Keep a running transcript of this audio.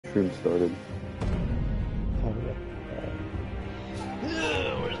stream started.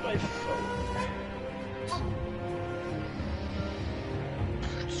 Where's my phone?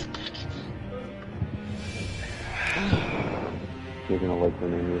 You're gonna like the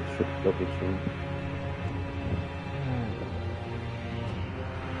name of the stream.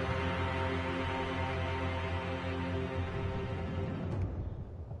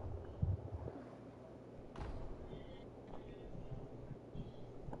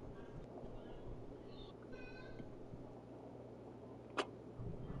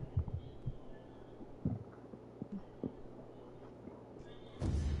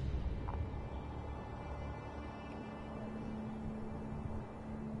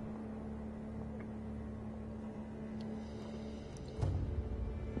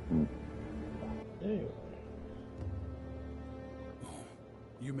 There you are.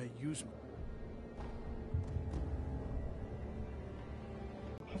 You may use me.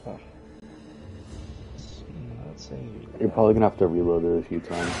 Huh. It's not saying You're probably gonna have to reload it a few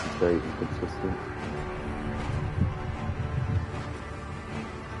times. It's very inconsistent.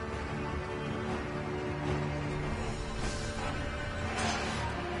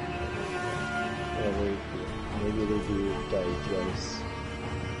 Yeah, maybe they do die thrice.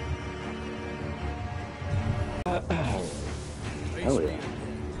 Hell yeah.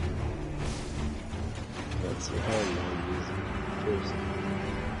 Let's see how you use it first.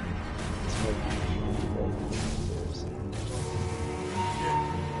 It's first.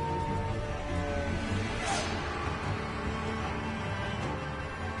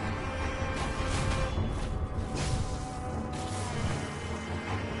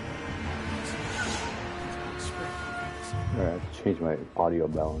 Alright, I have to change my audio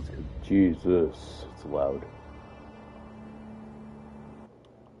balance because Jesus, it's loud.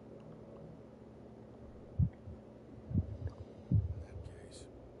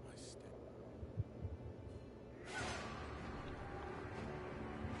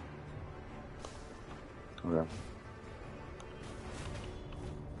 Okay.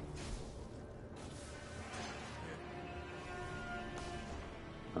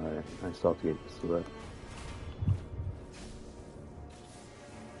 Alright, I still have to get used to that.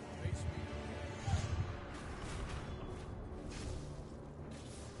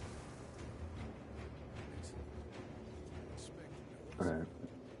 Alright.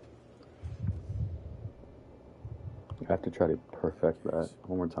 I have to try to perfect that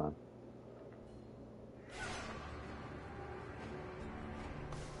one more time.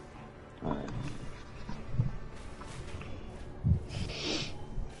 Alright.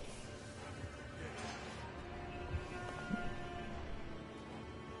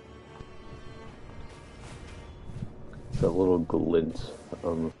 It's a little glint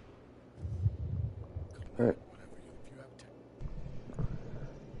of... Alright.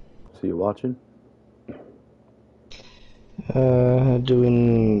 So you watching?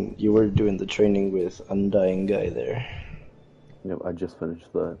 You were doing the training with Undying Guy there. Yep, I just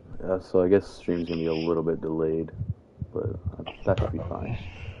finished that. So I guess stream's gonna be a little bit delayed, but that should be fine.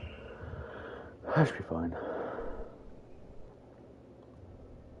 That should be fine.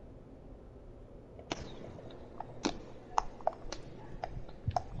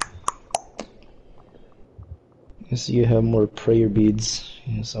 I see you have more prayer beads.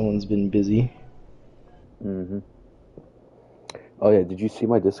 Someone's been busy. Mm-hmm. Oh yeah, did you see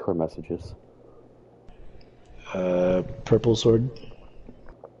my Discord messages? Purple sword.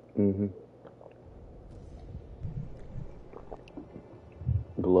 Mm-hmm.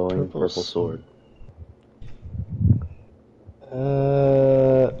 Glowing purple sword.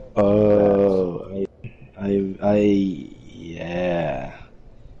 Yeah.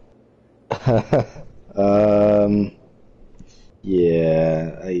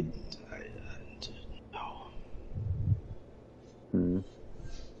 Yeah, I Mm-hmm.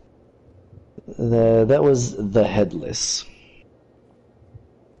 That was the headless.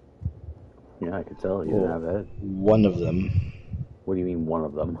 Yeah, I could tell you didn't have that. One of them. What do you mean one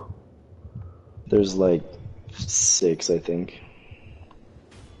of them? There's like 6, I think.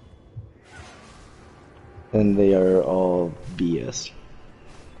 And they are all BS.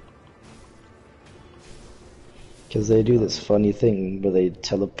 Because they do this funny thing where they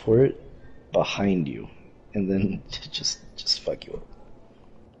teleport behind you and then just fuck you up.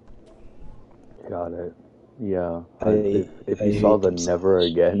 Got it. Yeah. If I you saw hate the them so never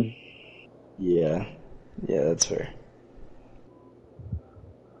much. again. Yeah, that's fair.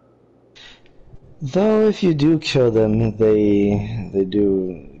 Though if you do kill them, they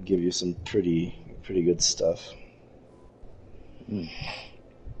do give you some pretty good stuff. Mm.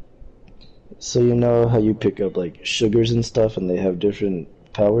 So you know how you pick up like sugars and stuff, and they have different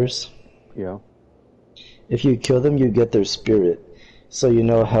powers. Yeah. If you kill them, you get their spirit. So you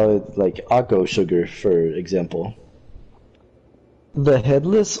know how, like, Akko sugar, for example. The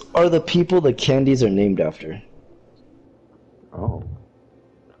headless are the people the candies are named after. Oh.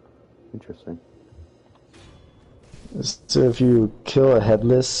 Interesting. So if you kill a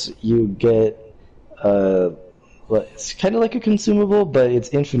headless, you get, well, it's kind of like a consumable, but it's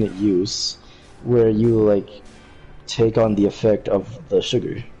infinite use, where you, like, take on the effect of the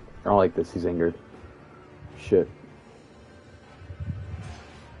sugar. I don't like this. He's angered. Shit.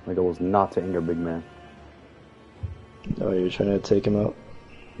 My goal is not to anger big man. Oh, you're trying to take him out?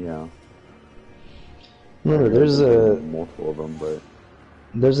 Yeah. Remember, there's multiple of them, but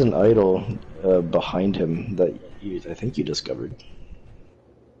there's an idol behind him that I think you discovered.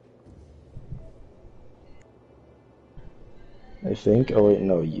 I think. Oh wait,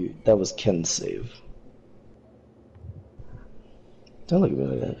 no, that was Ken's save. Don't look at me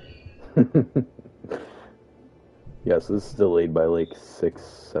like that. yeah, so this is delayed by like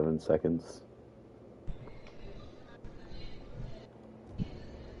 6-7 seconds.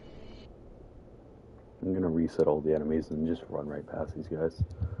 I'm gonna reset all the enemies and just run right past these guys.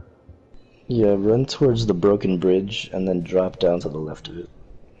 Yeah, run towards the broken bridge and then drop down to the left of it.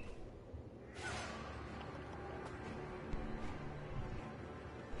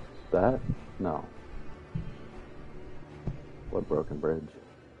 That? No. What broken bridge?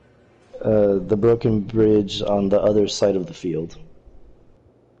 The broken bridge on the other side of the field.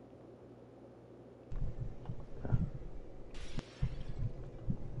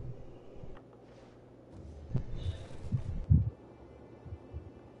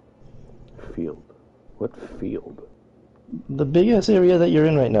 Field. What field? The biggest area that you're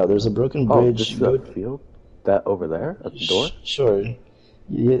in right now. There's a broken bridge. Oh, this is a field? That over there? At the door? Sure.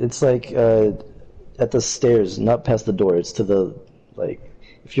 It's like at the stairs, not past the door. It's to the, like,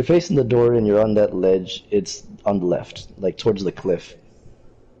 if you're facing the door and you're on that ledge, it's on the left, like towards the cliff.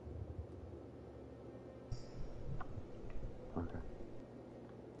 Okay.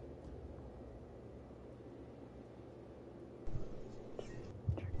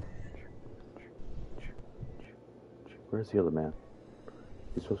 Where's the other man?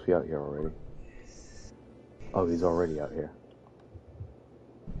 He's supposed to be out here already. Oh, he's already out here.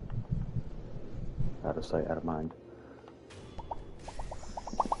 Out of sight, out of mind.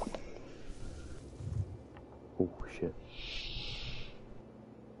 Oh, shit.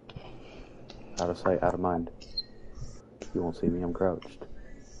 Out of sight, out of mind. You won't see me, I'm crouched.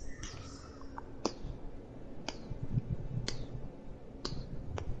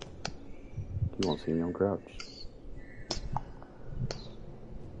 You won't see me, I'm crouched.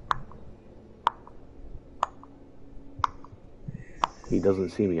 He doesn't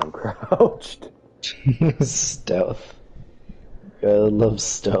see me, I'm crouched. Stealth. I love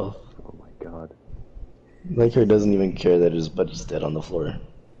stealth. Oh my god. Laker doesn't even care that his buddy's dead on the floor.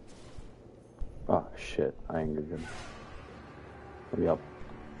 Oh shit, I angered him. Let me up.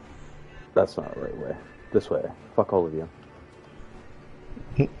 That's not the right way. This way. Fuck all of you.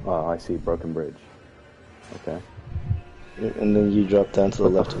 Oh, I see. Broken bridge. Okay. And then you drop down to the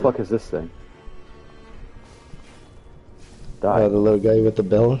left. What the fuck is this thing? Die. The little guy with the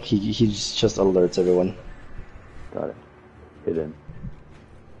bell, he just alerts everyone. Got it. Hidden.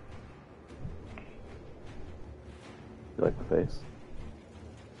 You like my face?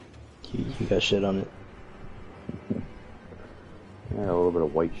 You got shit on it. Yeah, a little bit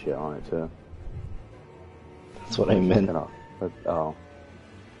of white shit on it too. That's what I meant. Oh.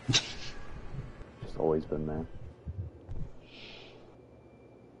 Just always been there.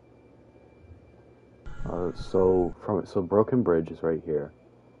 So Broken Bridge is right here.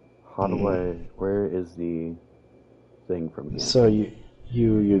 How do where is the thing from here? So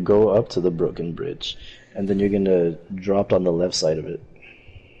you go up to the Broken Bridge, and then you're gonna drop on the left side of it.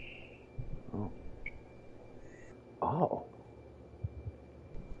 Oh. Oh.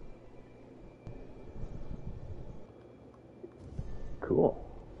 Cool.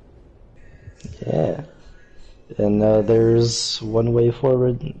 Yeah. And there's one way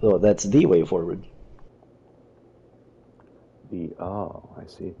forward. Oh, that's the way forward. Oh, I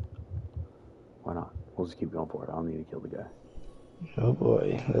see. Why not? We'll just keep going for it. I don't need to kill the guy. Oh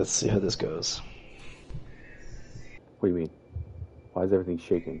boy, let's see how this goes. What do you mean? Why is everything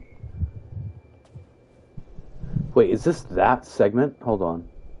shaking? Wait, is this that segment? Hold on.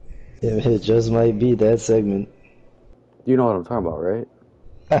 It just might be that segment. You know what I'm talking about, right?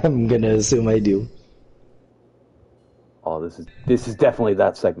 I'm gonna assume I do. Oh, this is definitely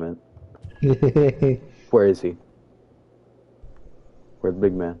that segment. Where is he? Where's the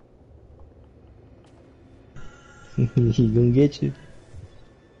big man? He gonna get you.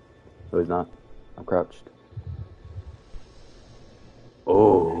 No, he's not. I'm crouched.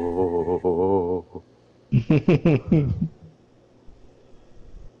 Oh.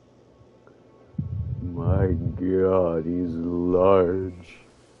 My God, he's large.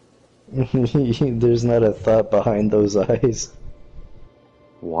 There's not a thought behind those eyes.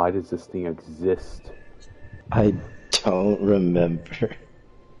 Why does this thing exist? I don't remember.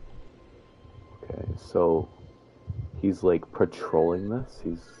 Okay, so he's like patrolling this.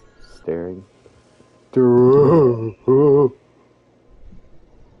 He's staring.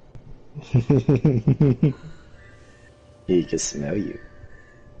 He can smell you.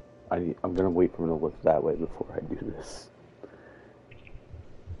 I'm gonna wait for him to look that way before I do this.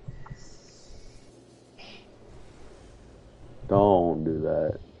 Don't do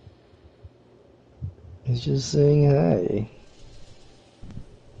that. He's just saying hi.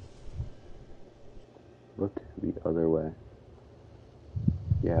 Look the other way.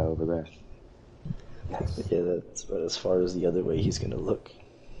 Yeah, over there. Yes. Yeah, that's about as far as the other way he's gonna look.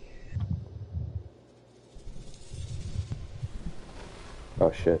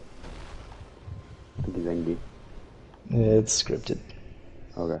 Oh shit. I think he's angry. Yeah, it's scripted.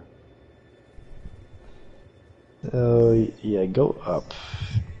 Okay. Oh, yeah, go up.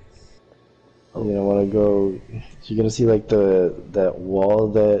 You're gonna wanna go... You're gonna see like that wall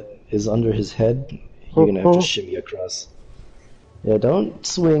that is under his head? You're gonna have to shimmy across. Yeah, don't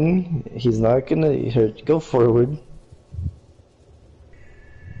swing. He's not gonna hurt. Go forward.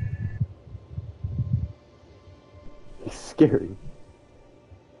 He's scary.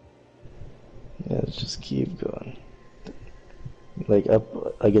 Yeah, just keep going. Like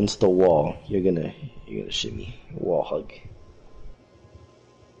up against the wall. You're gonna shimmy. Wall hug.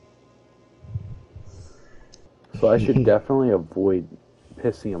 So I should definitely avoid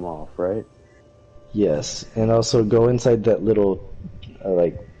pissing him off, right? Yes, and also go inside that little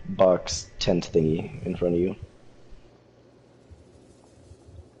like box tent thingy in front of you.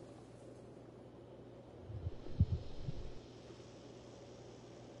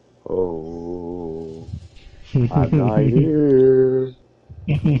 Oh, I'm not here,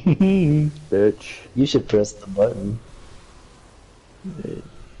 bitch. You should press the button.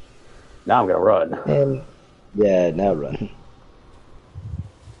 Now I'm gonna run. And yeah, now run.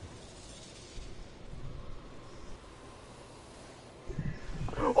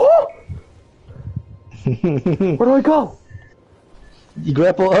 Oh! Where do I go? You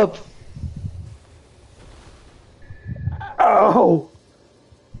grapple up. Ow!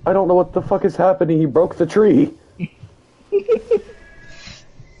 I don't know what the fuck is happening. He broke the tree.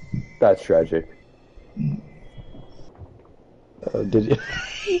 That's tragic. Oh, did you?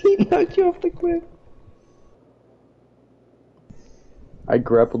 He knocked you off the cliff. I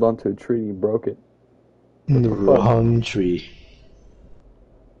grappled onto a tree and he broke it. In the wrong tree.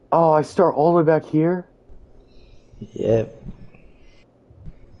 Oh, I start all the way back here? Yep.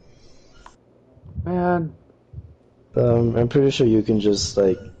 Man. I'm pretty sure you can just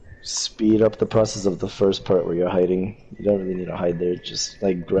like speed up the process of the first part where you're hiding. You don't really need to hide there. Just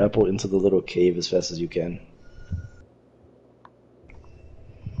like grapple into the little cave as fast as you can.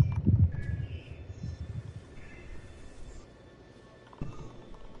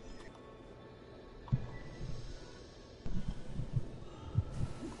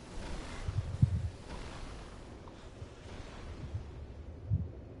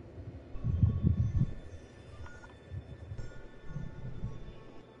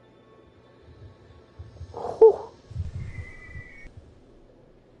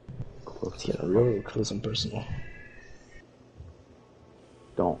 It's getting real close and personal.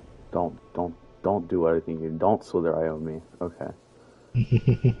 Don't do anything here. Don't slither eye on me. Okay.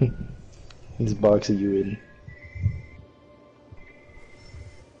 He's boxing you in.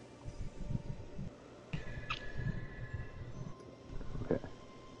 Okay.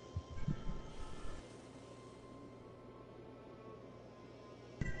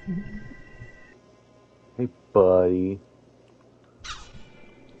 Hey, buddy.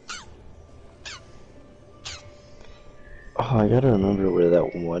 Oh, I gotta remember where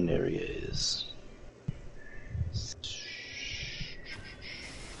that one area is.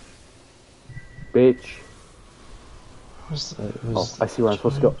 Bitch. Where's that? Oh, I see where I'm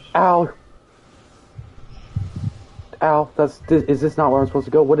supposed to go. Ow! Ow, is this not where I'm supposed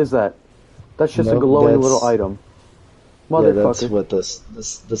to go? What is that? That's just a glowing little item. Motherfucker. Yeah, that's what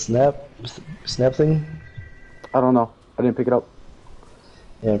the snap thing? I don't know. I didn't pick it up.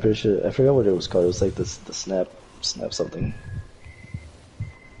 Yeah, I'm pretty sure. I forgot what it was called. It was like the snap something.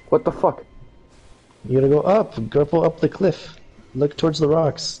 What the fuck? You gotta go up, grapple up the cliff. Look towards the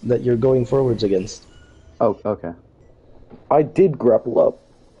rocks that you're going forwards against. Oh, okay. I did grapple up.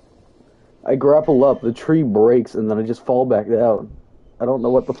 I grapple up, the tree breaks, and then I just fall back down. I don't know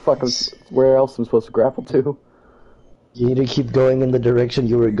what the fuck where else I'm supposed to grapple to. You need to keep going in the direction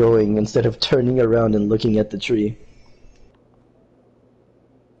you were going instead of turning around and looking at the tree.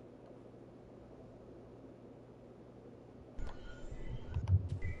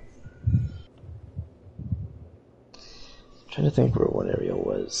 I'm trying to think where one area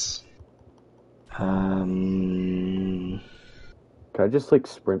was. Can I just like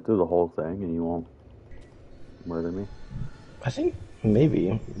sprint through the whole thing and you won't murder me? I think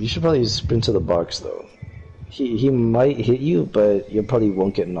maybe. You should probably sprint to the box though. He might hit you, but you probably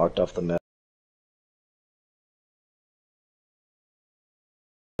won't get knocked off the map.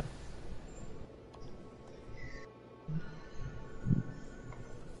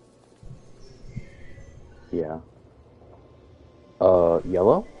 Yeah.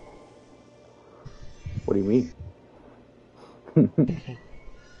 Yellow? What do you mean?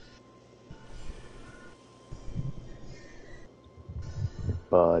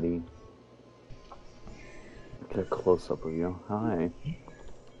 Buddy. Get a close up of you. Hi.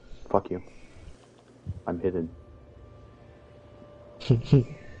 Fuck you. I'm hidden.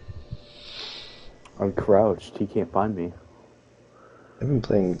 I'm crouched. He can't find me. I haven't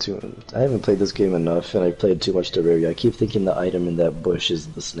played this game enough, and I played too much Terraria. I keep thinking the item in that bush is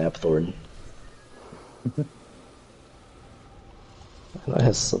the snapthorn. I know it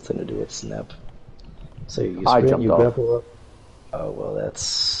has something to do with snap. So you sprint, you grapple up. Oh well,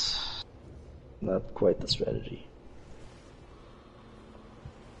 that's not quite the strategy.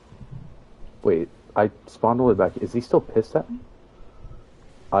 Wait, I spawned all the way back. Is he still pissed at me?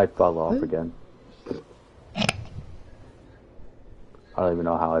 I fell off again. I don't even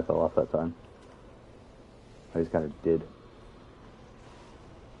know how I fell off that time. I just kind of did.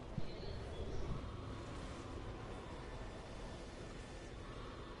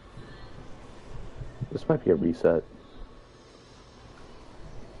 This might be a reset.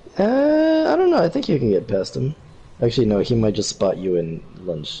 I don't know. I think you can get past him. Actually, no. He might just spot you and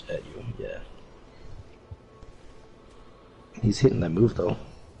lunge at you. Yeah. He's hitting that move though.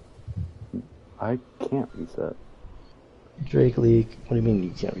 I can't reset. Drake League. What do you mean you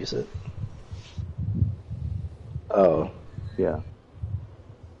can't reset? Oh. Yeah.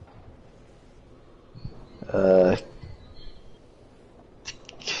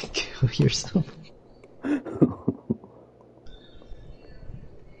 Kill yourself.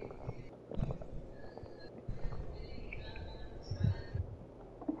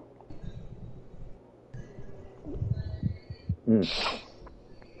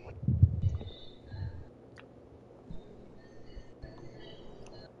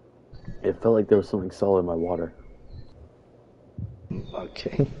 It felt like there was something solid in my water.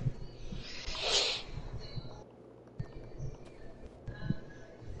 Okay.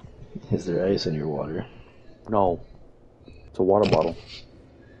 Is there ice in your water? No. It's a water bottle.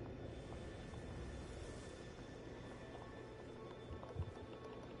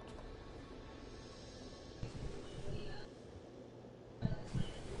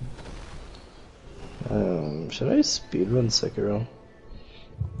 Should I speedrun Sekiro?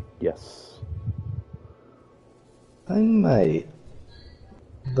 Yes. I might.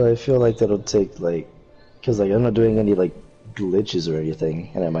 But I feel like that'll take, because, I'm not doing any, glitches or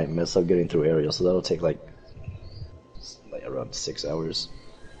anything, and I might mess up getting through areas, so that'll take, around 6 hours.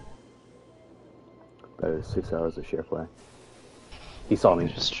 That is 6 hours of sheer play. He saw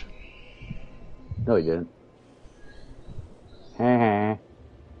me. No, he didn't. Heh.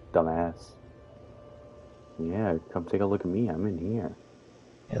 Dumbass. Yeah, come take a look at me. I'm in here.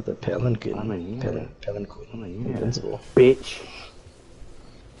 Yeah, the Palanquin. I'm in here. Palanquin. I'm in here. Invincible. Bitch.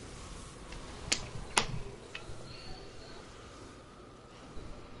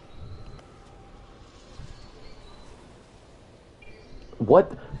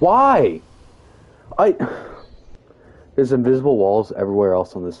 What? Why? There's invisible walls everywhere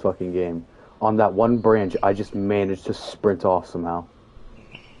else on this fucking game. On that one branch, I just managed to sprint off somehow.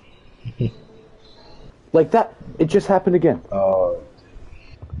 Like that, it just happened again. Oh.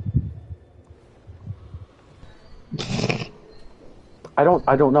 I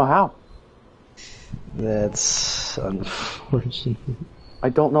don't know how. That's unfortunate. I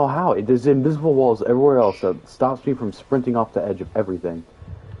don't know how. There's invisible walls everywhere else that stops me from sprinting off the edge of everything.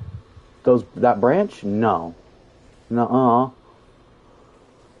 That branch? No. Nuh-uh.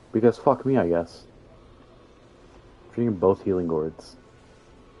 Because fuck me, I guess. Drinking both healing gourds.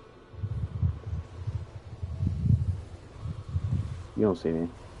 You don't see me.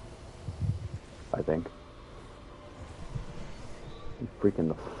 I think. I'm freaking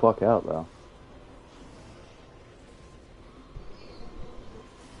the fuck out, though.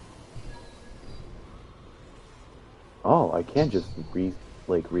 Oh, I can't just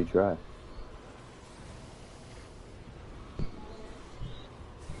retry.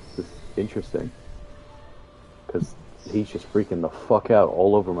 This is interesting. Because he's just freaking the fuck out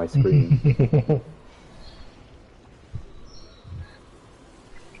all over my screen.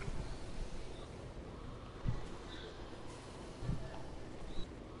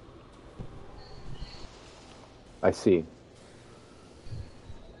 I see.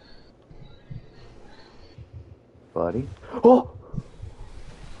 Buddy. Oh!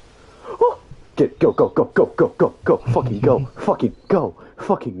 Oh! Go, go, go, go, go, go, go, fucking go, fucking go,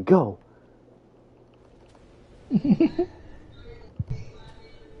 fucking go.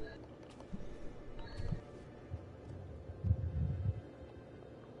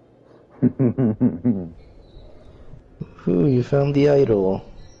 Ooh, you found the idol.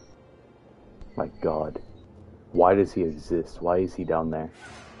 My god. Why does he exist? Why is he down there?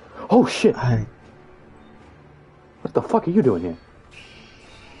 Oh shit! What the fuck are you doing here?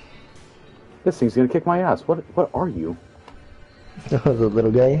 This thing's gonna kick my ass. What are you? The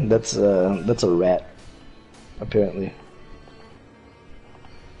little guy? That's a rat. Apparently.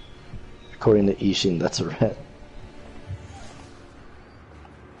 According to Ishin, that's a rat.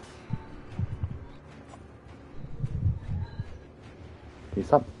 Can you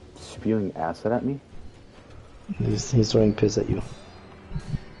stop spewing acid at me? He's throwing piss at you.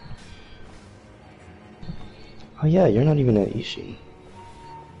 Oh yeah, you're not even at Ishin.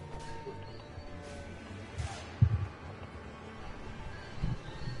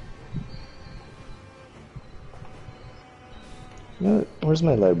 You know what? Where's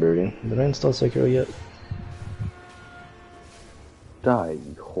my library? Did I install Sekiro yet? Die,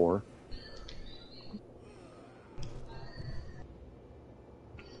 you whore.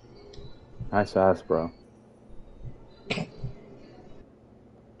 Nice ass, bro.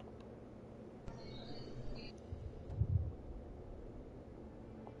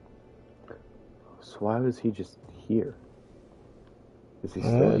 So why was he just here? Is he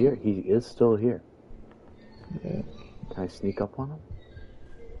still here? He is still here. Yeah. Can I sneak up on him?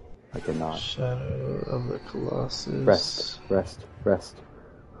 I cannot. Shadow of the Colossus. Rest.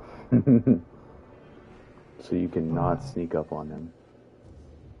 So you cannot sneak up on him.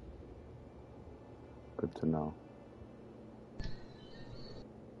 Good to know.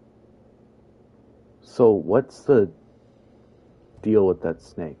 So what's the deal with that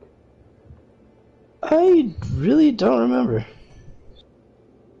snake? I really don't remember.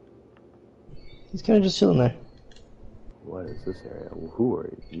 He's kind of just chilling there. What is this area? Who are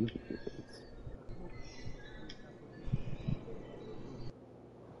you?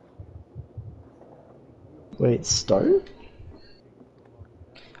 Wait, start?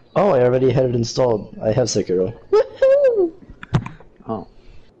 Oh, I already had it installed. I have Sekiro. Woohoo! Oh.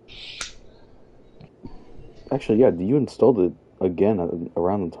 Actually, yeah, you installed it again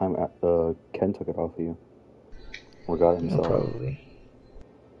around the time Ken took it off of you. Or got it himself. Probably.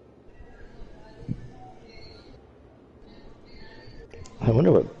 I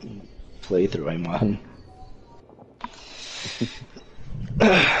wonder what playthrough I'm on.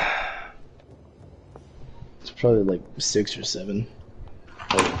 It's probably like 6 or 7.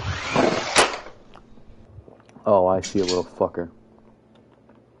 Oh, I see a little fucker.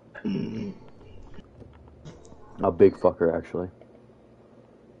 A big fucker, actually.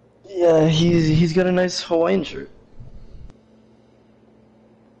 Yeah, he's got a nice Hawaiian shirt.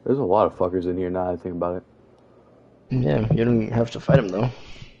 There's a lot of fuckers in here now that I think about it. Yeah, you don't have to fight him though.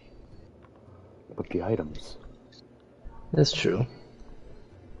 But the items. That's true.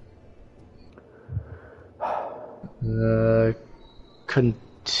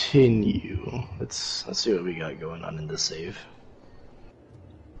 Continue. Let's see what we got going on in the save.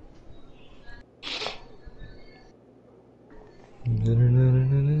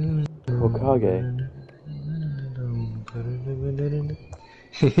 Hokage.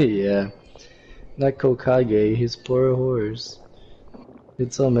 Yeah. Not Kokage, he's poor horse.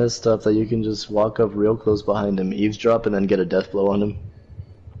 It's so messed up that you can just walk up real close behind him, eavesdrop, and then get a death blow on him.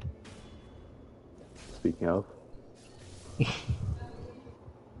 Speaking of.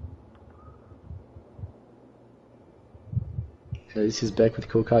 He's back with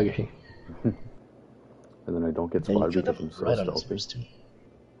Kokage. And then I don't get spotted because I'm so stealthy.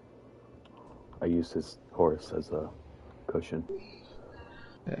 I used his horse as a cushion.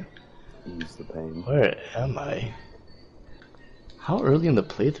 Yeah. Ease the pain. Where am I? How early in the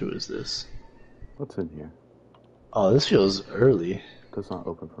playthrough is this? What's in here? Oh, this feels early. It does not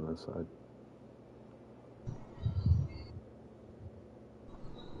open from this side.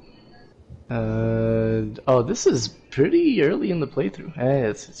 Oh, this is pretty early in the playthrough.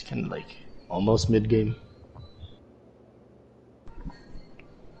 It's kind of like almost mid-game.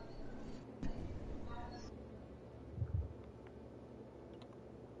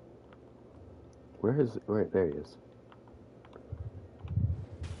 Where? There he is.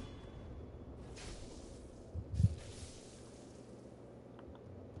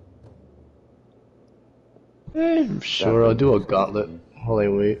 Sure, I'll do a gauntlet while I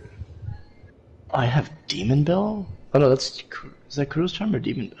wait. I have Demon Bell? Oh no, is that Cruise Charm or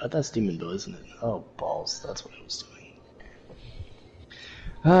Demon? That's Demon Bell, isn't it? Oh balls, that's what I was doing.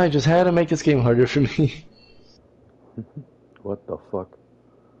 I just had to make this game harder for me. What the fuck?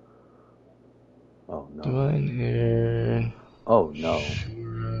 Oh no. Divine Hair. Oh no.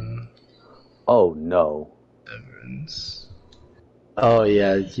 Shura. Oh no. Severance. Oh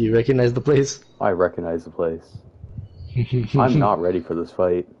yeah, do you recognize the place? I recognize the place. I'm not ready for this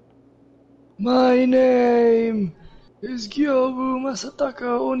fight. My name is Gyobu Masataka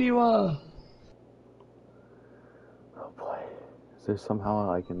Oniwa. Oh boy. Is there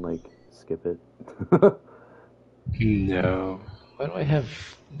somehow I can, like, skip it? No. Why do I have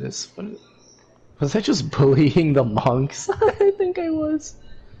this? Was I just bullying the monks? I think I was.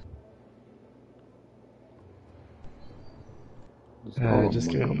 Just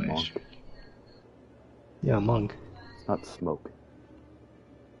give call him him my monk. Yeah, monk. It's not smoke.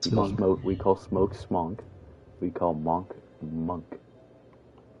 It's monk. We call smoke smonk. We call monk monk.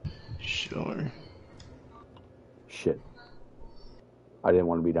 Sure. Shit. I didn't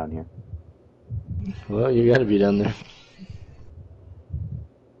want to be down here. Well, you gotta be down there.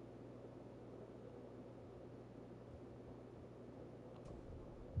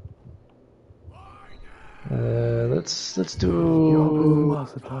 Let's do.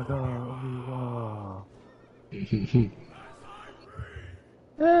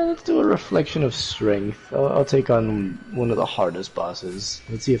 Let's do a reflection of strength. I'll take on one of the hardest bosses.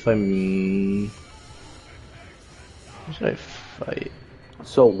 Let's see if I'm. Who should I fight?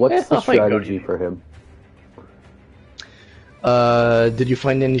 So what's the I'll fight strategy Guardian. for him? Did you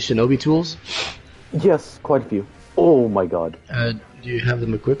find any shinobi tools? Yes, quite a few. Oh my god. Do you have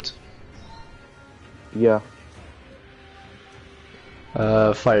them equipped? Yeah.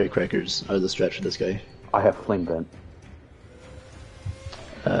 Firecrackers are the strat for this guy. I have flame vent.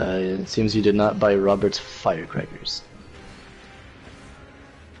 It seems you did not buy Robert's firecrackers.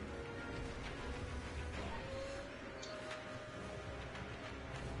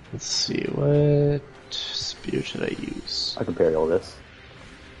 Let's see, what spear should I use? I can parry all this.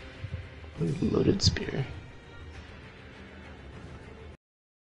 Loaded spear.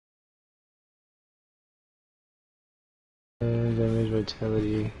 Damage,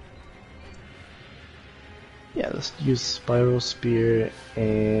 vitality. Yeah, let's use spiral spear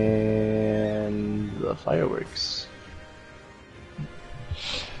and the fireworks.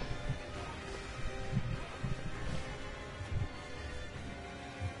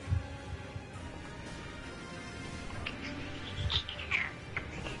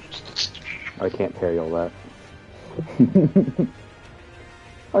 I can't parry all that.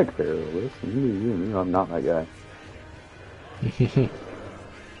 I can parry all this. I'm not that guy.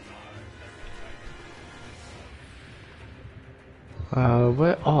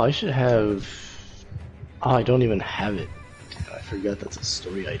 What? Oh, I should have. Oh, I don't even have it. I forgot that's a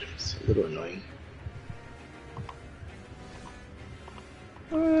story item. It's a little annoying.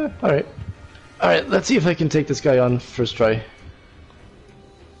 Alright. Alright, let's see if I can take this guy on first try.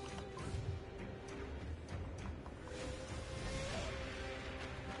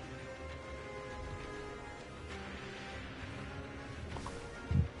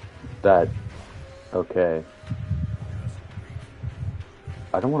 That. Okay.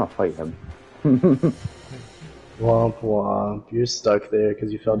 I don't want to fight him. Womp womp. You're stuck there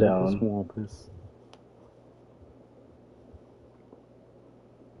because you fell down. Swampus.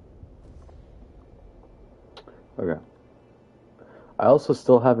 Okay. I also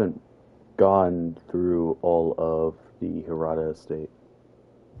still haven't gone through all of the Hirata estate.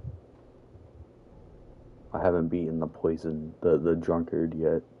 I haven't beaten the poison, the drunkard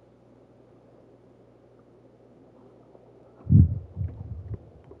yet.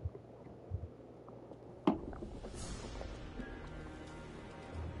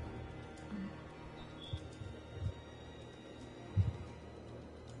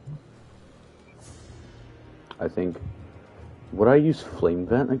 I think. Would I use Flame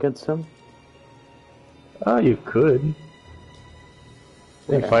Vent against him? Oh, you could. I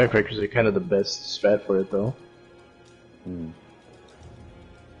think Yeah. firecrackers are kind of the best strat for it, though.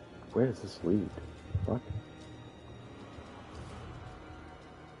 Where does this lead? Fuck.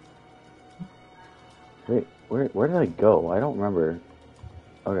 Wait, where did I go? I don't remember.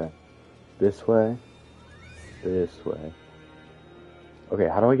 Okay. This way. This way. Okay,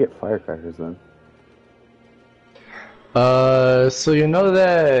 how do I get firecrackers then? So you know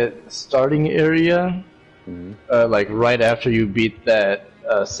that starting area, Mm-hmm. like right after you beat that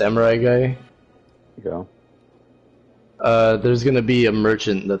samurai guy, Yeah. there's gonna be a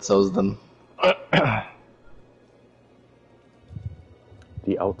merchant that sells them.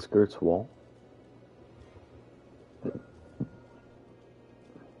 The outskirts wall.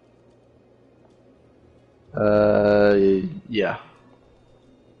 Yeah.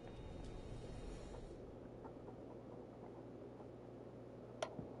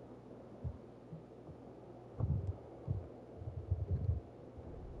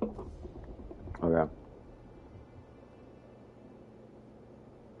 Okay.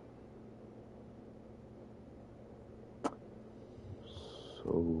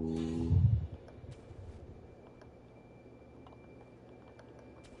 So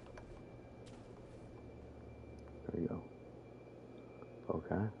there you go.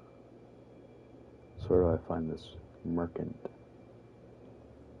 Okay. So where do I find this merchant?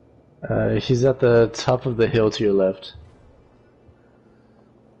 He's at the top of the hill to your left.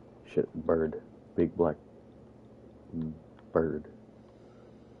 Shit, bird. Big black bird.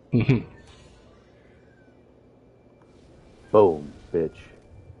 Boom, bitch.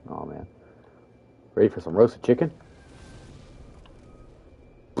 Oh man. Ready for some roasted chicken?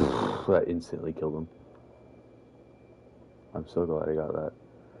 That instantly killed him. I'm so glad I got that.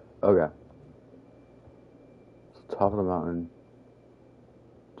 Okay. So top of the mountain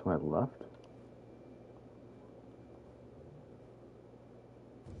to my left.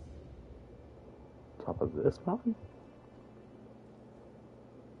 Top of this mountain?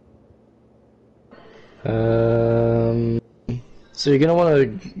 So you're gonna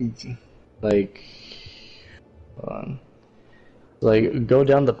want to like, hold on. Like go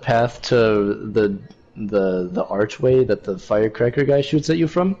down the path to the archway that the firecracker guy shoots at you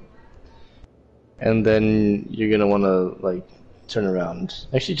from, and then you're gonna want to like turn around.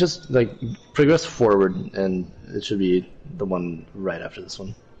 Actually, just like progress forward, and it should be the one right after this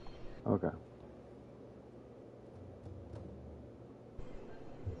one. Okay.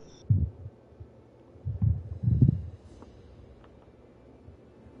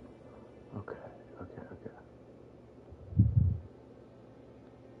 Okay. Okay. Okay.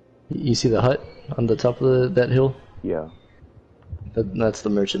 You see the hut on the top of that hill? Yeah. That's the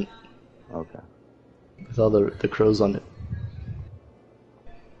merchant Okay. with all the crows on it.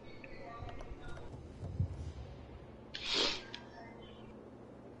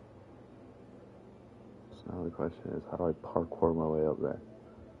 So now the question is, how do I parkour my way up there?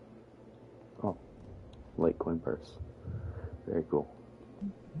 Oh, late coin purse. Very cool.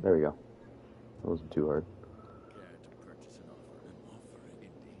 There we go. That wasn't too hard. Care to purchase an offer? An offer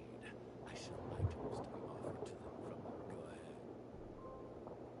indeed. I sell items to be offered to them from.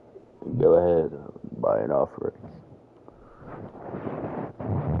 Go ahead. Go ahead, buy an offering.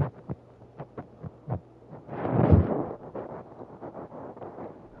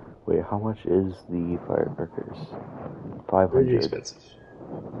 Wait, how much is the firecrackers? Pretty 500. expensive.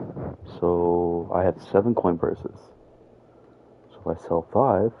 So I have 7 coin purses. So if I sell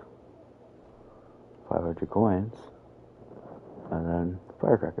 500 coins, and then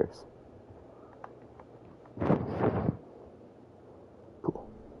firecrackers. Cool.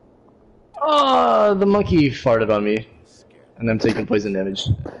 Oh, the monkey farted on me, and I'm taking poison damage.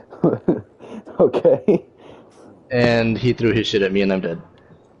 Okay. And he threw his shit at me, and I'm dead.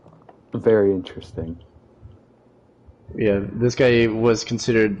 Very interesting. Yeah, this guy was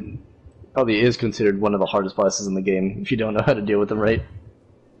considered, probably is considered one of the hardest bosses in the game if you don't know how to deal with them right.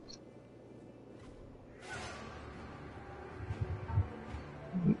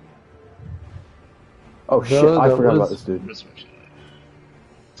 Oh shit, I forgot about this dude.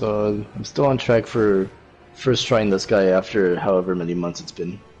 So I'm still on track for first trying this guy after however many months it's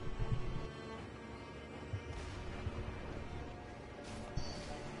been.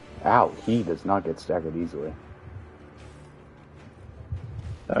 Ow, he does not get staggered easily.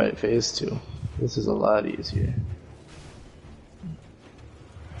 Alright, phase 2. This is a lot easier.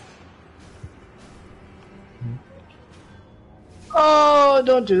 Oh,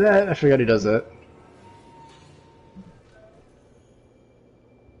 don't do that. I forgot he does that.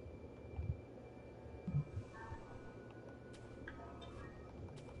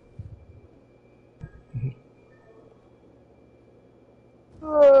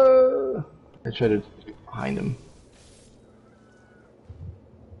 I tried to get behind him.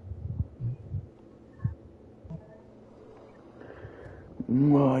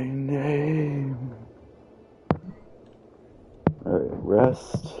 My name. Alright,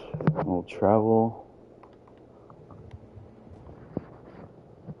 rest. We'll travel.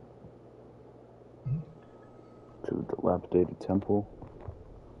 To the Dilapidated temple.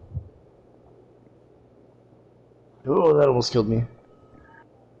 Oh, that almost killed me.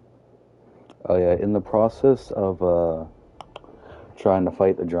 Oh yeah, in the process of trying to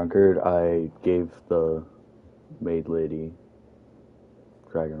fight the drunkard, I gave the maid lady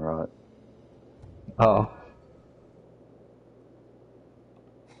dragon rot. Oh.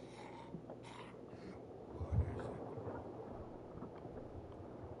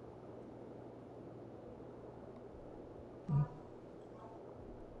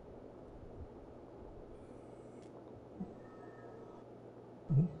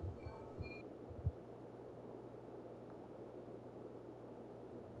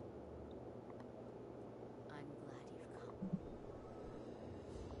 I'm glad you've come.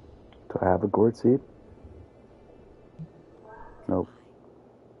 Do I have a gourd seed? Nope.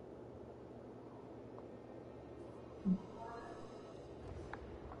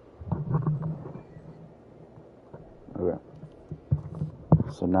 Okay.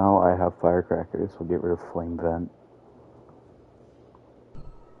 So now I have firecrackers. We'll get rid of flame vent.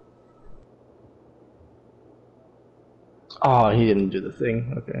 Oh, he didn't do the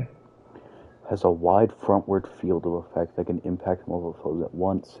thing. Okay. Has a wide frontward field of effect that can impact multiple foes at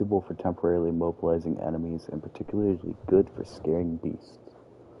once, suitable for temporarily mobilizing enemies, and particularly good for scaring beasts.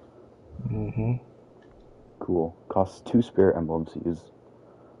 Mm-hmm. Cool. Costs 2 spirit emblems to use.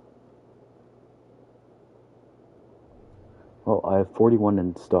 Well, I have 41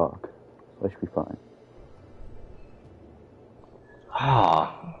 in stock. So I should be fine.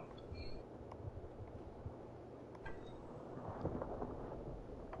 Ah.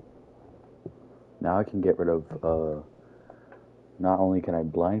 Now I can get rid of, not only can I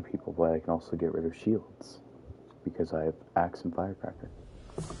blind people, but I can also get rid of shields. Because I have axe and firecracker.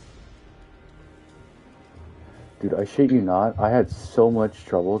 Dude, I shit you not, I had so much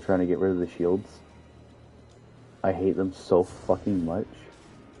trouble trying to get rid of the shields. I hate them so fucking much.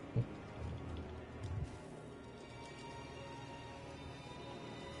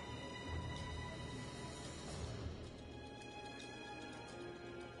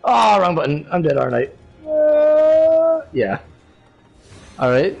 Oh, wrong button. I'm dead, aren't I? Yeah.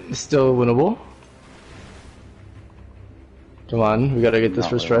 Alright, still winnable. Come on, we gotta get this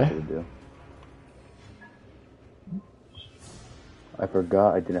Not first what I try. wanted to do. I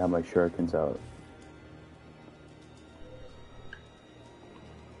forgot I didn't have my shurikens out.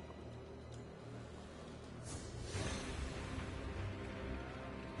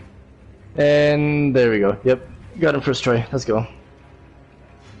 And there we go. Yep, got him first try. Let's go.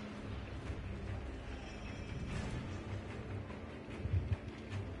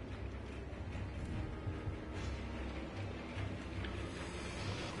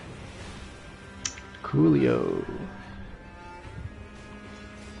 Coolio.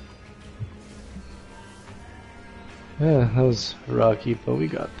 Yeah, that was rocky, but we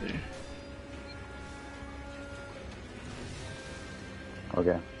got there.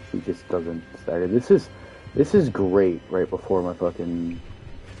 Okay, he just doesn't stagger. This is great right before my fucking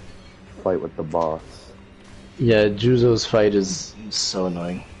fight with the boss. Yeah, Juzo's fight is so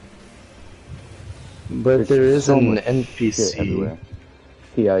annoying. But there is so an much shit NPC. everywhere.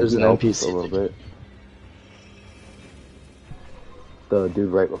 Yeah, There's he an helps NPC a little bit. The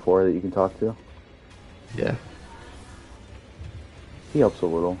dude right before that you can talk to. Yeah. He helps a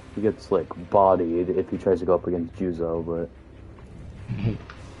little. He gets like bodied if he tries to go up against Juzo, but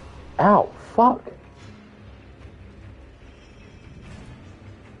ow, fuck.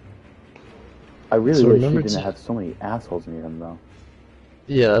 I really So wish he remember didn't to- have so many assholes near him though.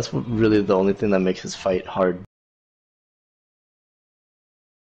 Yeah, that's really the only thing that makes his fight hard.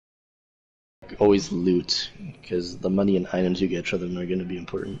 Always loot, because the money and items you get from them are going to be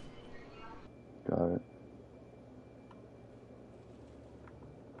important. Got it.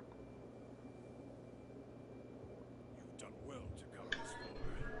 You've done well to come this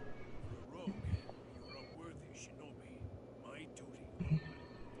far. For a rogue, you are a worthy shinobi. My duty.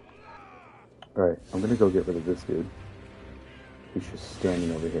 Alright, I'm gonna go get rid of this dude. He's just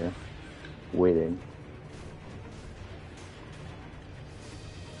standing over here, waiting.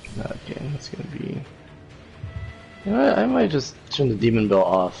 Okay, that's going to be... You know what, I might just turn the demon bell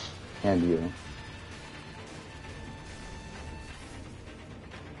off. And you.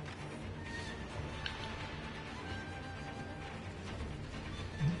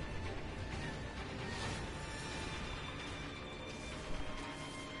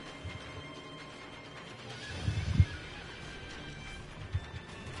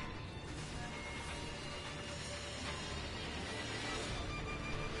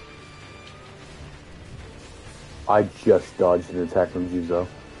 I just dodged an attack from Juzo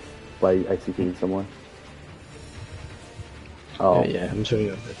by executing someone. Oh, Yeah, I'm showing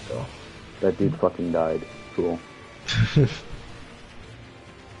you a bit though. that dude fucking died. Cool.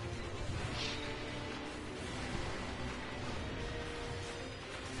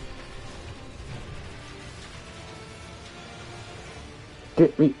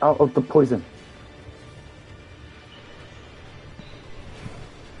 Get me out of the poison.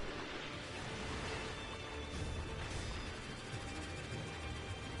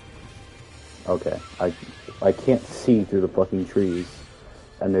 Okay, I can't see through the fucking trees,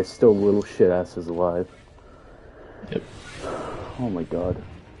 and there's still little shit asses alive. Yep. Oh my god.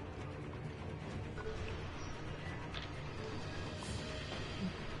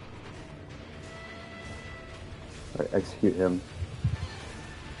 Alright, execute him.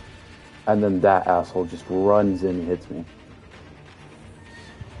 And then that asshole just runs in and hits me.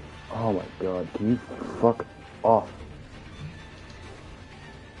 Oh my god, can you fuck off?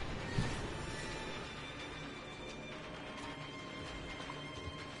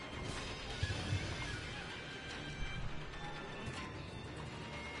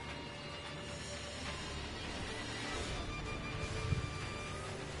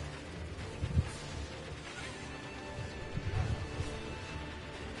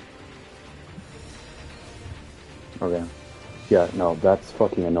 Okay. Yeah, no, that's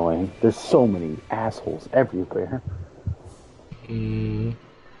fucking annoying. There's so many assholes everywhere. Mm.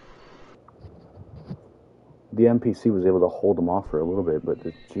 The NPC was able to hold them off for a little bit, but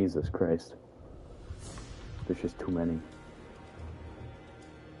Jesus Christ. There's just too many.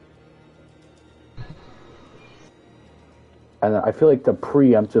 And I feel like the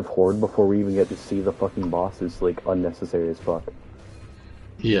preemptive horde before we even get to see the fucking boss is like unnecessary as fuck.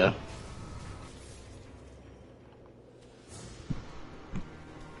 Yeah.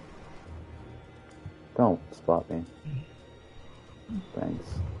 Don't spot me. Thanks.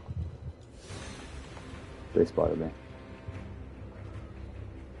 They spotted me.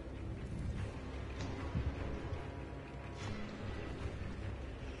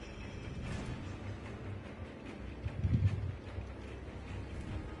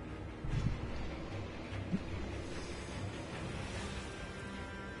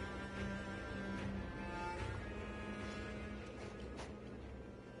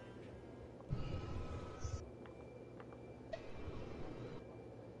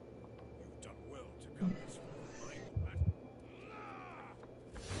 You've done well to come this far.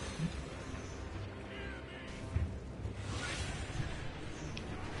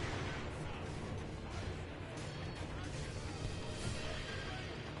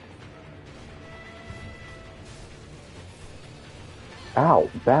 Ow,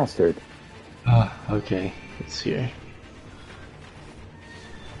 bastard. Okay. It's here.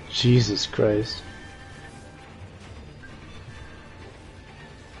 Jesus Christ.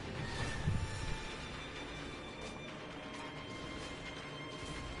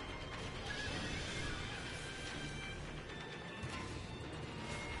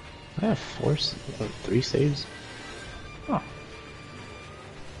 I have three saves. Oh.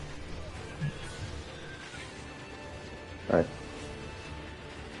 Alright.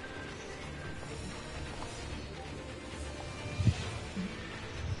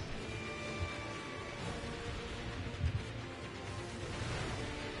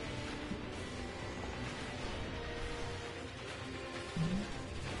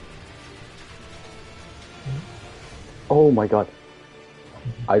 Oh my god.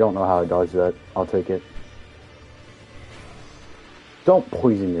 I don't know how to dodge that. I'll take it. Don't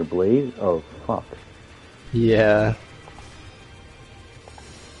poison your blade. Oh, fuck. Yeah.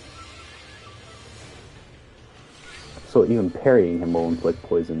 So even parrying him will inflict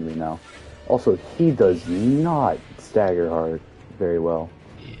poison to me now. Also, he does not stagger hard very well.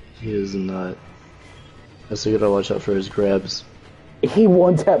 He is not. So you gotta watch out for his grabs. He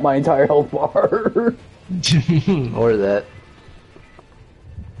one-tapped my entire health bar. Or that.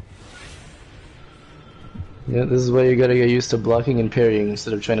 Yeah, this is why you gotta get used to blocking and parrying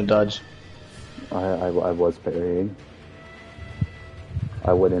instead of trying to dodge. I was parrying.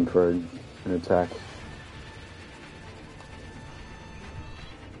 I went in for an attack.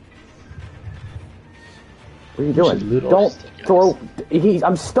 What are you doing? Don't throw.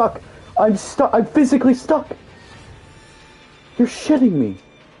 I'm stuck. I'm stuck. I'm physically stuck. You're shitting me.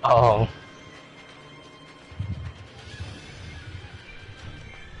 Oh.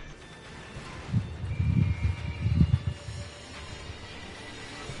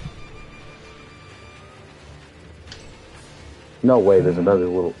 No way. There's another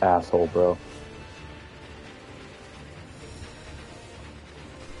little asshole, bro.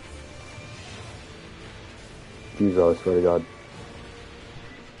 Jesus, I swear to God.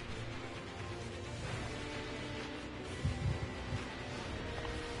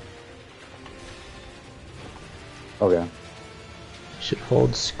 Okay. Should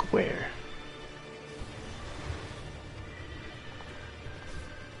hold square.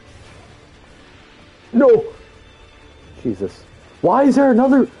 No! Jesus. Why is there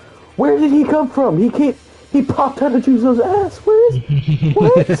another... Where did he come from? He can't... He popped out of Juzo's ass. Where is...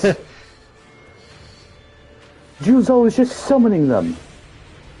 What? Juzo is just summoning them.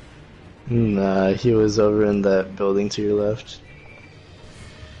 Nah, he was over in that building to your left.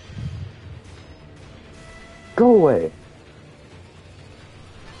 Go away.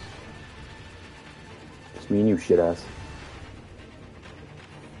 Just me and you, shit ass.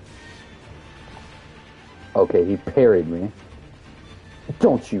 Okay, he parried me.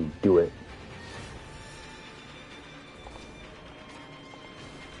 Don't you do it.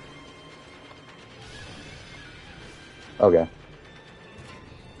 Okay.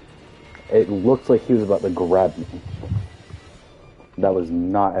 It looked like he was about to grab me. That was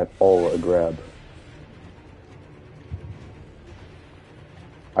not at all a grab.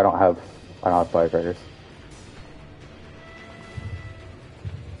 I don't have firecrackers.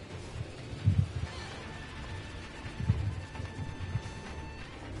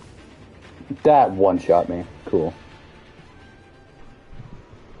 That one-shot me. Cool.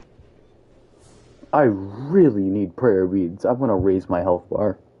 I really need prayer beads. I'm gonna raise my health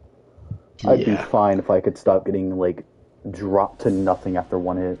bar. I'd be fine if I could stop getting, like, dropped to nothing after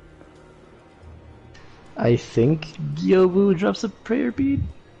one hit. I think Gyobu drops a prayer bead,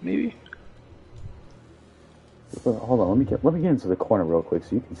 maybe. Hold on, let me get into the corner real quick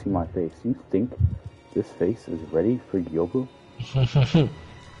so you can see my face. You think this face is ready for Gyobu?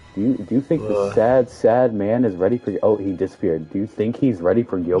 Do you think the sad man is ready for... Oh, he disappeared. Do you think he's ready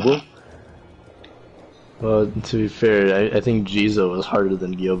for Gyobu? Well, to be fair, I think Jizo was harder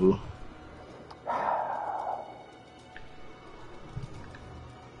than Gyobu.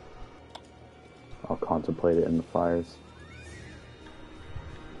 I'll contemplate it in the fires.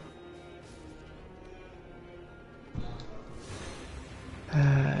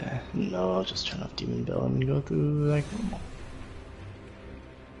 No, I'll just turn off Demon Bell and go through like normal.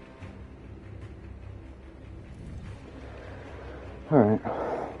 Alright.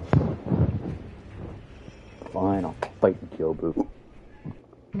 Fine, I'll fight Gyobu.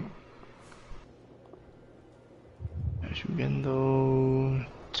 Ashugendo,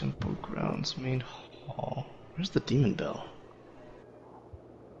 Temple Grounds, Main Hall. Where's the Demon Bell?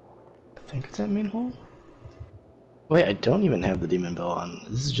 I think it's at Main Hall? Wait, I don't even have the Demon Bell on.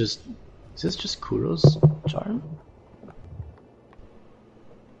 Is this just Kuro's charm?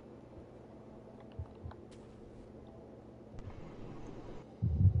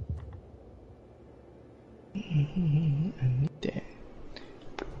 Damn.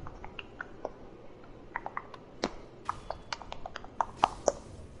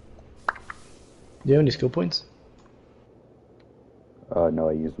 Do you have any skill points? No,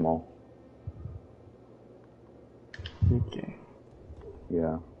 I used them all. Okay.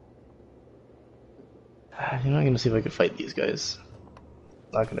 Yeah. You're not gonna see if I can fight these guys.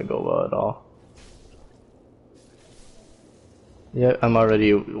 Not gonna go well at all. Yeah, I'm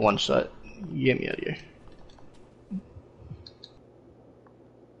already one shot. Get me out of here.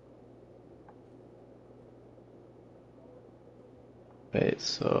 Wait,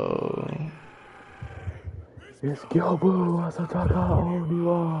 so... It's Gyobu Asataka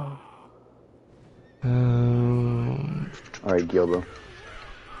Oniwa. Alright, Gyobu.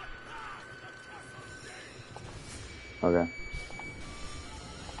 Okay.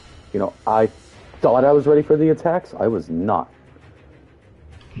 You know, I thought I was ready for the attacks. I was not.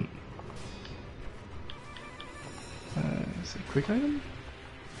 Is it a quick item?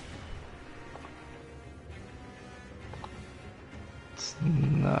 It's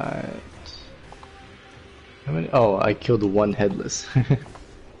not... How many? Oh, I killed one headless.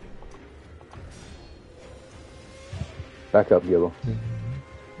 Back up, Gyobu.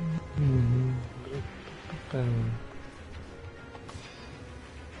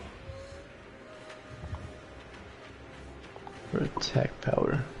 For attack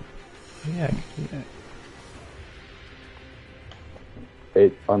power. Yeah, I can do that.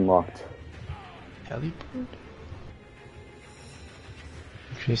 It unlocked. Teleport?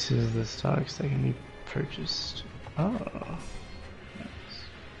 Increases the stocks that can be purchased. Oh. Nice.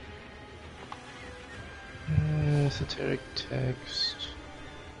 Esoteric text.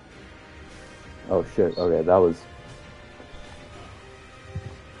 Oh shit, okay, that was...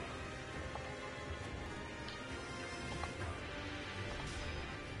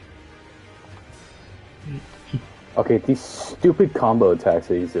 Okay, these stupid combo attacks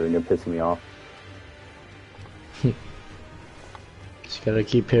that he's doing are pissing me off. Just gotta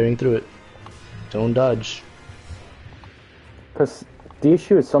keep parrying through it. Don't dodge. Because the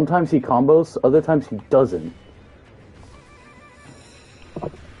issue is sometimes he combos, other times he doesn't.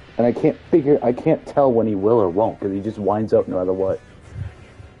 And I can't tell when he will or won't, because he just winds up no matter what.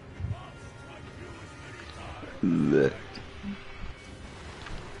 Blech.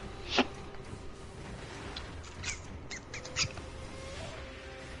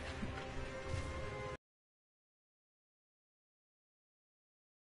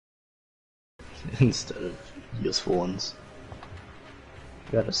 Instead of useful ones.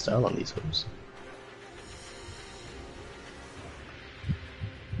 You got a style on these hooves.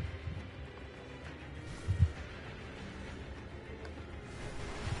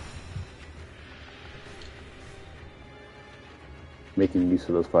 Making use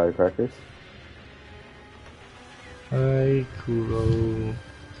of those firecrackers. Hi, Kuro.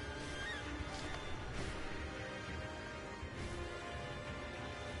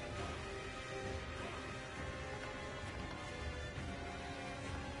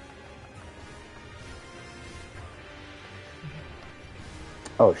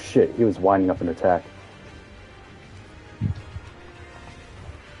 Oh shit, he was winding up an attack. I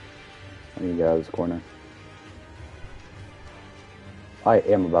need to get out of this corner. I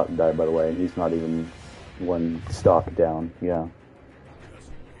am about to die, by the way, and he's not even one stock down. Yeah.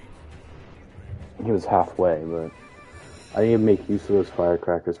 He was halfway, but I need to make use of those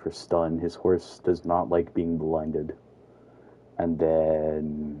firecrackers for stun. His horse does not like being blinded. And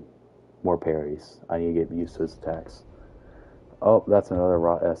then more parries. I need to get used to his attacks. Oh, that's another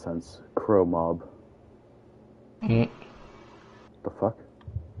raw essence. Crow mob. The fuck?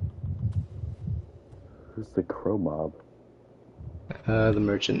 Who's the crow mob? The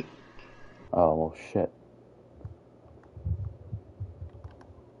merchant. Oh, well, shit.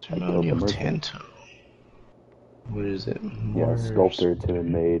 Ceremony of Tanto. What is it? Yeah, sculptor to be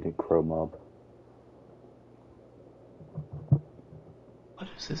made crow mob. What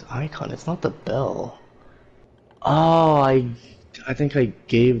is this icon? It's not the bell. Oh, I think I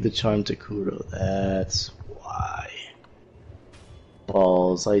gave the charm to Kuro. That's why.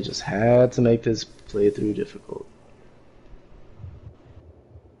 Balls. I just had to make this playthrough difficult.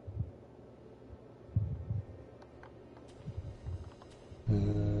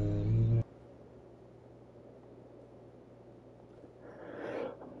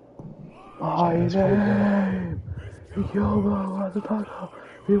 My name is Yobo at the top of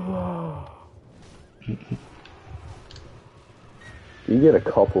You get a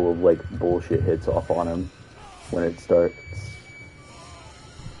couple of like bullshit hits off on him when it starts.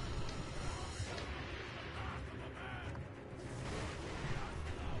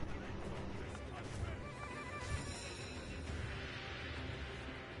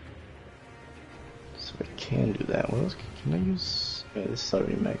 So I can do that. What else can I use? Yeah, this is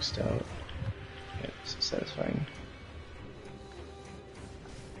already maxed out. Yeah, this is satisfying.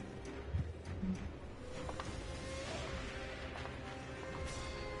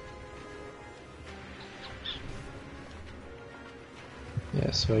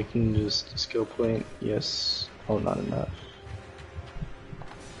 Yeah, so I can just skill point, yes. Oh, not enough.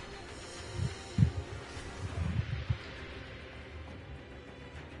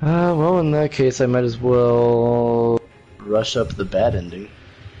 Well, in that case, I might as well rush up the bad ending.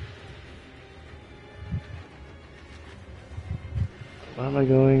 Where am I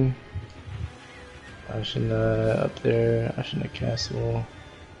going? Ashina up there, Ashina Castle.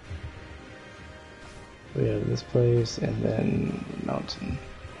 We have this place, and then mountain.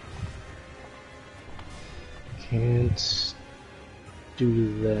 Can't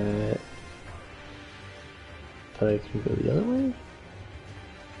do that, but I can go the other way?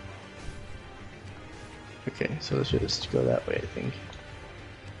 Okay, so let's just go that way, I think.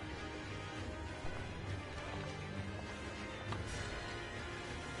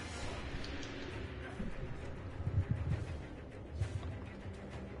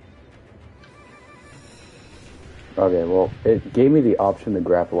 Okay, well, it gave me the option to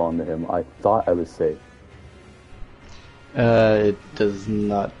grapple onto him. I thought I was safe. It does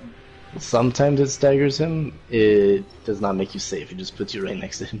not. Sometimes it staggers him. It does not make you safe. It just puts you right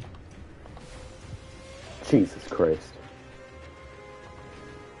next to him. Jesus Christ.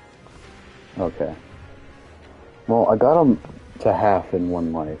 Okay. Well, I got him to half in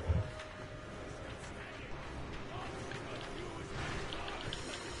one life.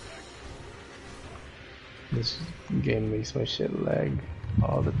 This game makes my shit lag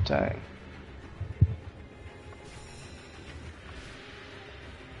all the time.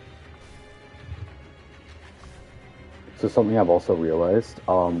 So something I've also realized,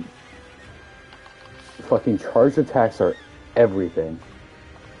 fucking charged attacks are everything.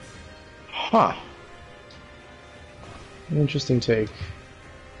 Huh. Interesting take.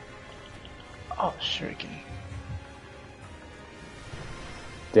 Oh, shuriken.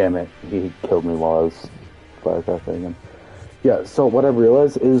 Damn it, he killed me while I was firecrafting him. Yeah, so what I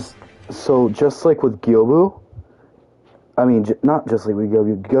realized is, so just like with Gyobu, I mean, not just like with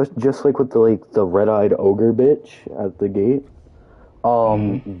Gyobu, just like with the red-eyed ogre bitch at the gate,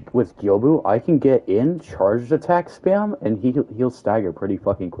 with Gyobu, I can get in, charged attack spam, and he'll stagger pretty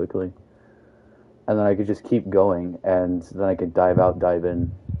fucking quickly. And then I could just keep going, and then I could dive out, dive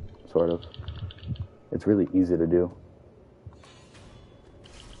in, sort of. It's really easy to do.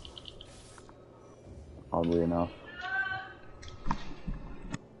 Oddly enough.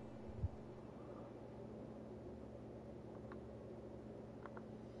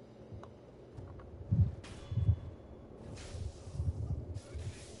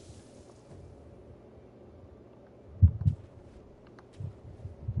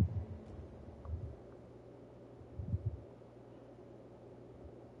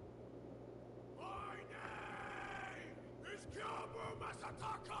 My name is Gyobu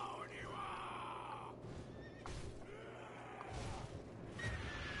Masataka Oniwa!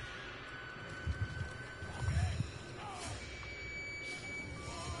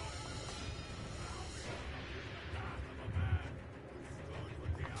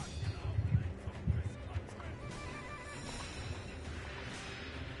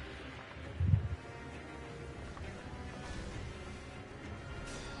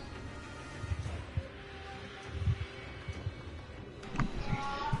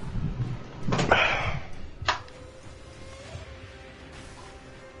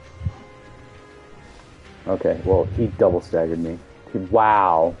 Okay, well, he double staggered me.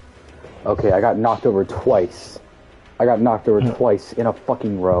 Wow. Okay, I got knocked over twice. I got knocked over twice in a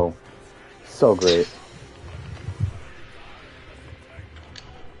fucking row. So great.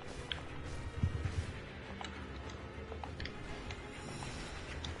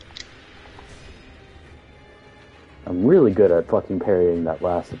 I'm really good at fucking parrying that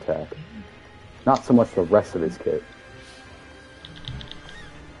last attack. Not so much the rest of his kit.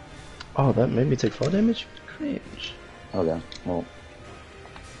 Oh, that made me take fall damage? Cringe. Okay, well.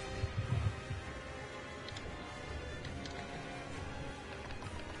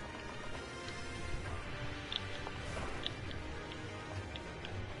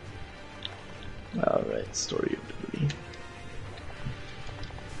 Alright, story ability.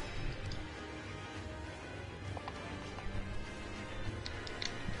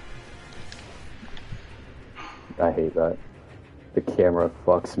 I hate that. The camera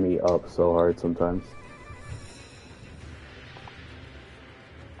fucks me up so hard sometimes.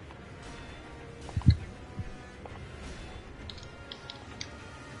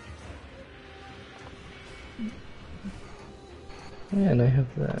 Yeah, and I have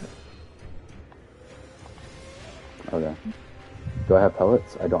that. Okay. Do I have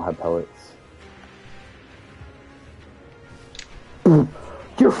pellets? I don't have pellets.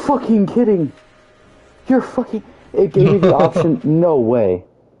 You're fucking kidding! You're fucking... It gave me the option... No way.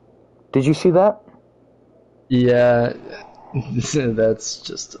 Did you see that? Yeah, that's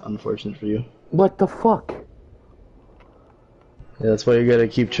just unfortunate for you. What the fuck? Yeah, that's why you gotta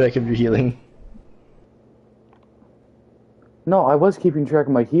keep track of your healing. No, I was keeping track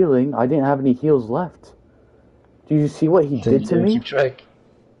of my healing. I didn't have any heals left. Do you see what he did to me? Keep track.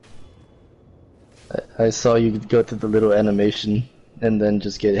 I saw you go to the little animation and then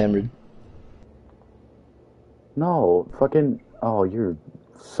just get hammered. No, fucking... Oh, you're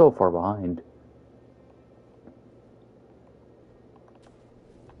so far behind.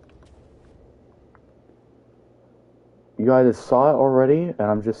 You either saw it already, and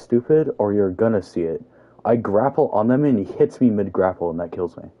I'm just stupid, or you're gonna see it. I grapple on them, and he hits me mid-grapple, and that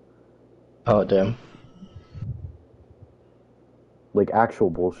kills me. Oh, damn. Like, actual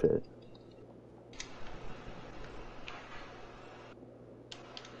bullshit.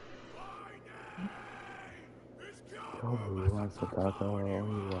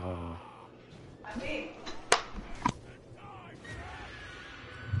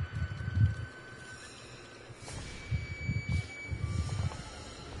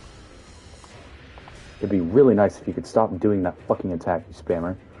 It'd be really nice if you could stop doing that fucking attack, you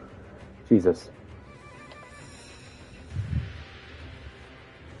spammer. Jesus.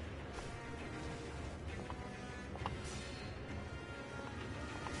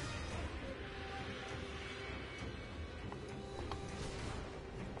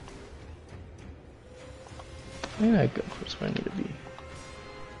 And I go first where I need to be.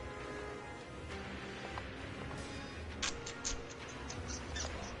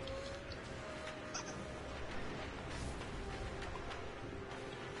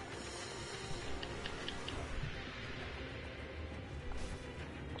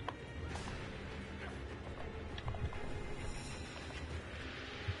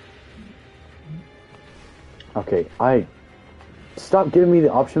 Okay, stop giving me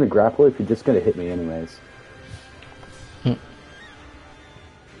the option to grapple if you're just gonna hit me anyways.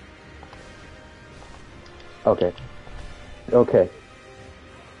 Okay. Okay.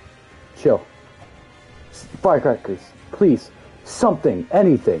 Chill. Firecrackers, please. Something.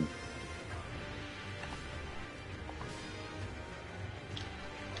 Anything.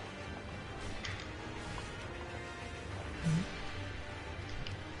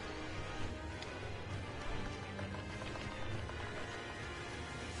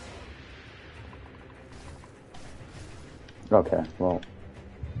 Okay, well.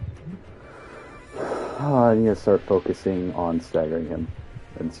 I need to start focusing on staggering him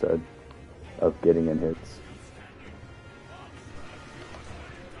instead of getting in hits.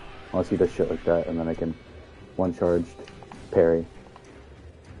 Unless he does shit like that, and then I can one-charged parry.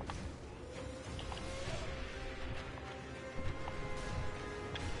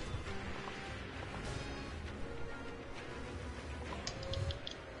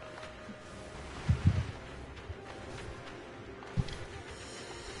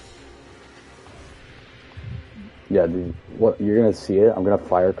 Yeah, dude, what, you're gonna see it? I'm gonna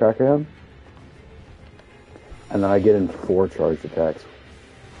firecracker him, and then I get in 4 charged attacks.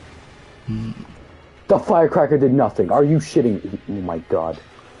 The firecracker did nothing. Are you shitting me? Oh my god.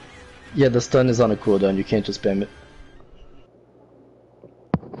 Yeah, the stun is on a cooldown. You can't just spam it.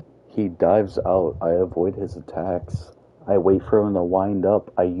 He dives out. I avoid his attacks. I wait for him to wind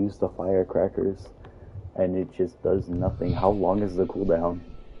up. I use the firecrackers, and it just does nothing. How long is the cooldown?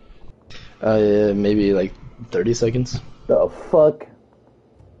 Maybe like 30 seconds. The fuck?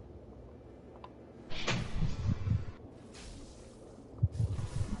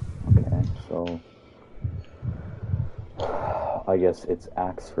 Okay, so I guess it's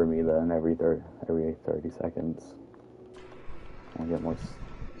axe for me then every 30 seconds. I'll get more.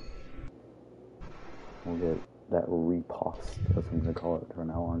 We'll get that repost. That's what I'm gonna call it from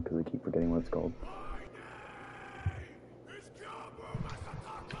now on because I keep forgetting what it's called.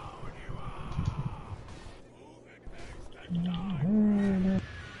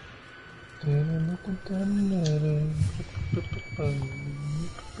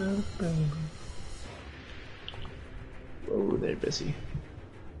 Oh, they're busy.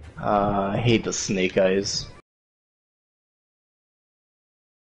 I hate the snake eyes.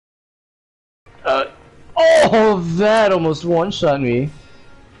 Oh, that almost one-shot me.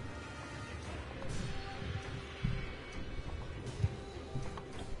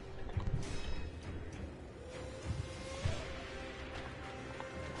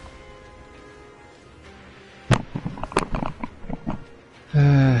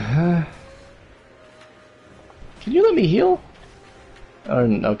 Can you let me heal?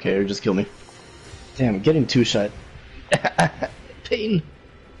 Okay, or just kill me. Damn, getting 2-shot. Pain.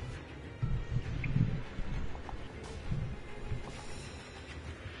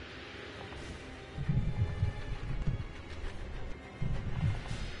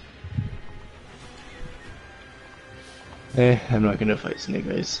 I'm not gonna fight Snake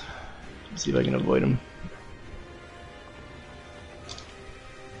Eyes. Let's see if I can avoid him.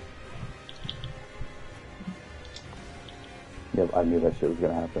 Yep, I knew that shit was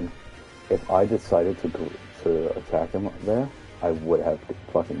gonna happen. If I decided to attack him there, I would have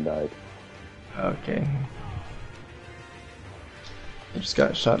fucking died. Okay. I just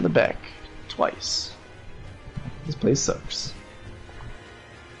got shot in the back. Twice. This place sucks.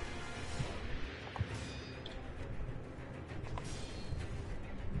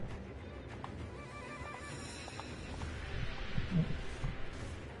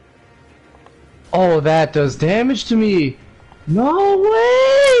 Oh, that does damage to me! No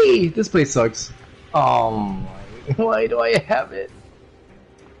way! This place sucks. Oh my, why do I have it?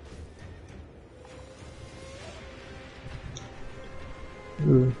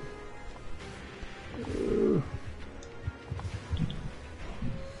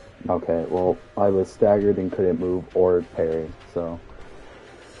 Okay, well, I was staggered and couldn't move or parry, so...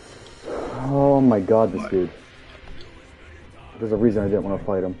 Oh my god, this dude. There's a reason I didn't want to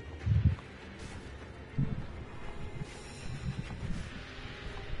fight him.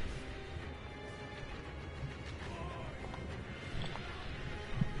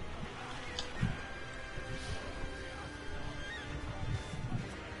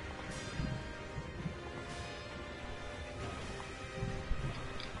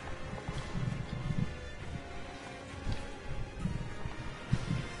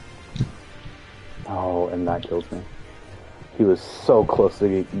 Oh, and that kills me. He was so close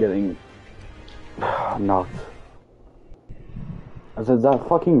to getting knocked. I said, that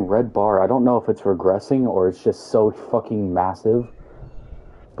fucking red bar, I don't know if it's regressing or it's just so fucking massive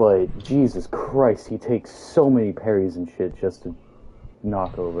But Jesus Christ, he takes so many parries and shit just to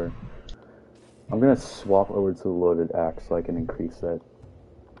knock over. I'm gonna swap over to the loaded axe so I can increase that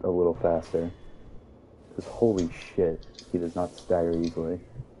a little faster. Because holy shit, he does not stagger easily.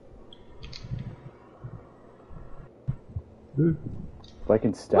 If I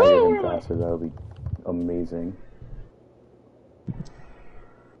can stagger him faster, that would be amazing.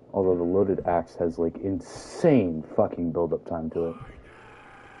 Although the loaded axe has like insane fucking build-up time to it.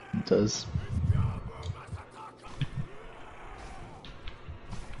 It does.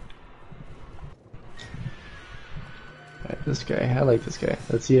 Alright, this guy. I like this guy.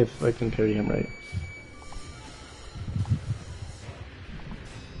 Let's see if I can parry him right.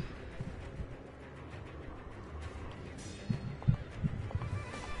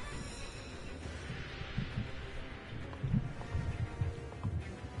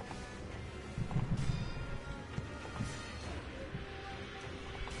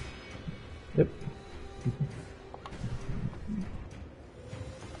 Yep.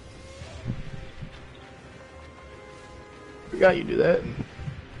 Forgot you do that.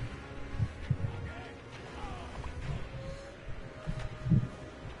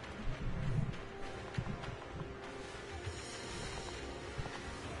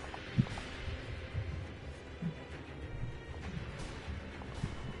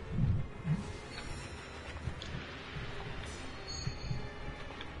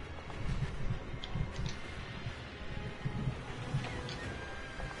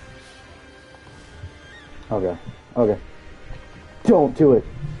 Okay. Okay. Don't do it!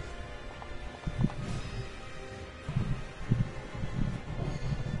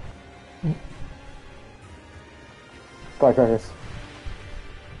 Firecrackers.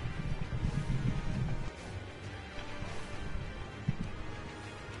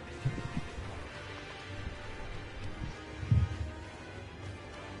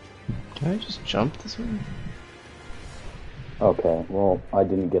 Can I just jump this way? Okay, well, I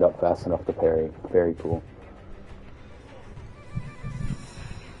didn't get up fast enough to parry. Very cool.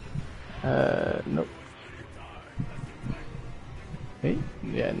 Nope. Hey?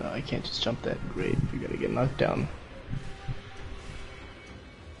 Yeah, no, I can't just jump that. Great, you gotta get knocked down.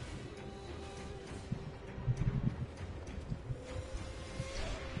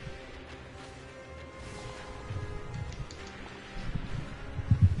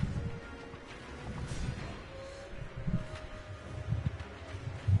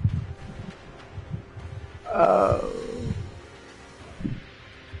 Uh,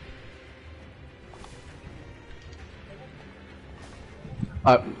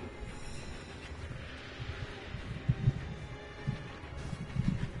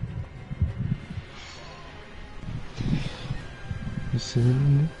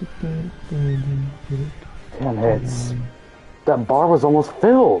 Damn it. That bar was almost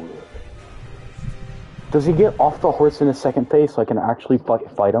filled! Does he get off the horse in his second phase so I can actually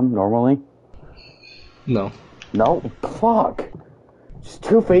fight him normally? no. No? Fuck! Just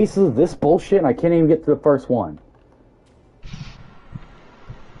two phases of this bullshit and I can't even get to the first one.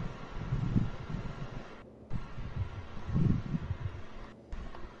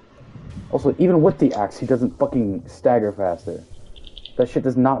 Also, even with the axe, he doesn't fucking stagger faster. That shit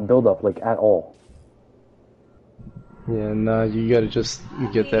does not build up, like, at all. Yeah, no, you gotta just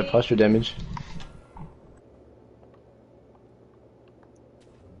get that posture damage.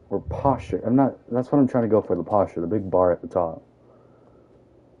 Or posture. I'm not... That's what I'm trying to go for, the posture. The big bar at the top.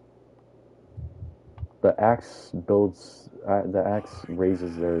 The axe builds... the axe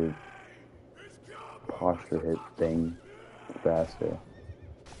raises their posture hit thing faster.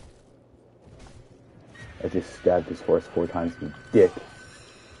 I just stabbed his horse 4 times in the dick.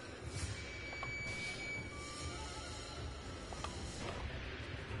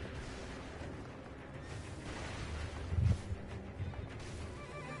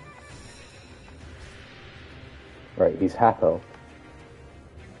 Right, he's half health.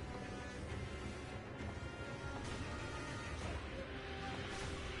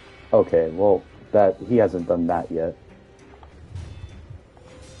 Okay, well, that he hasn't done that yet.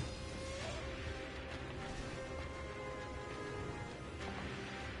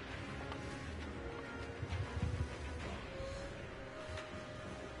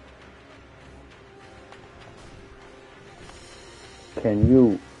 Can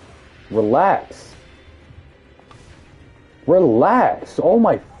you relax? Relax! Oh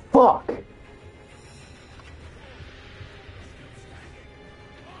my fuck!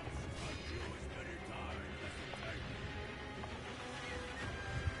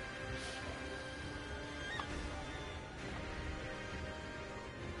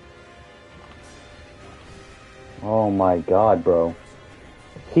 Oh my god, bro.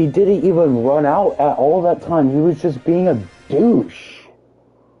 He didn't even run out at all that time. He was just being a douche.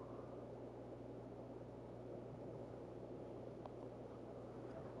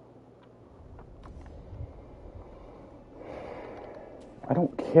 I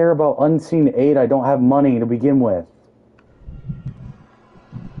don't care about unseen aid. I don't have money to begin with.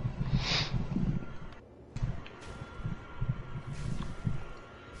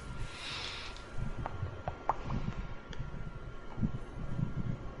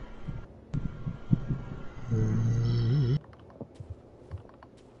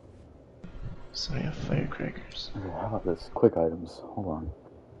 So I have firecrackers. Okay, how about this? Quick items. Hold on.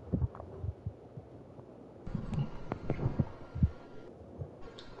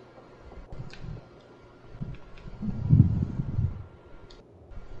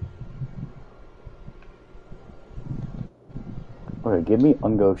 Okay, give me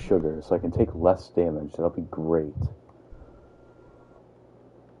Ungo Sugar so I can take less damage. That'll be great.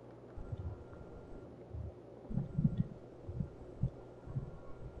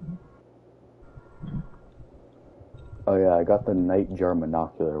 Oh yeah, I got the Nightjar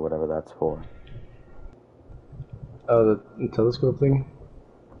Monocular, whatever that's for. Oh, the telescope thing?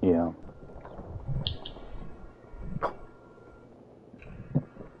 Yeah.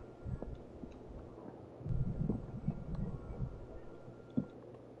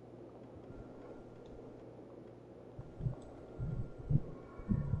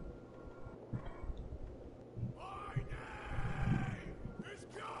 My name is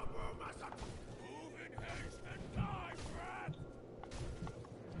Kaboom. Move in haste and die, brat!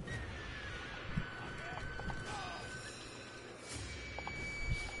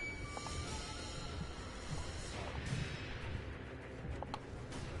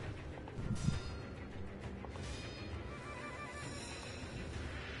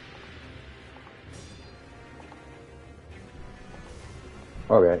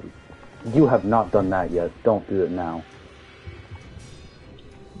 Okay. You have not done that yet. Don't do it now.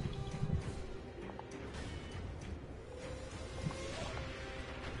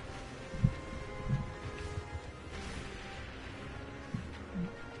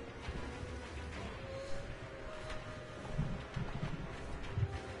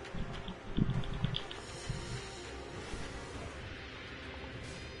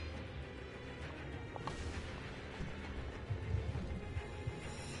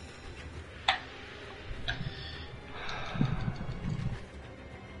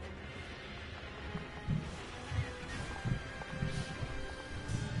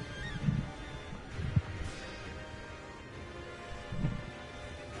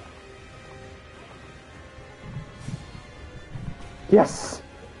 Yes!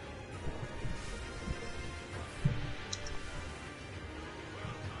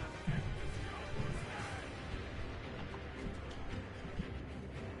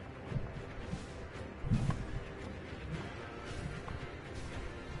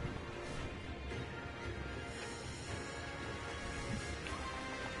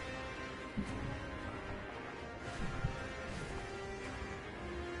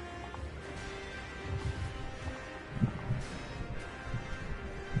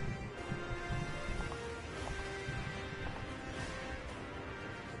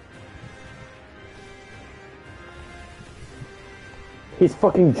 He's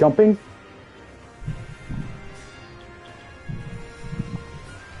fucking jumping?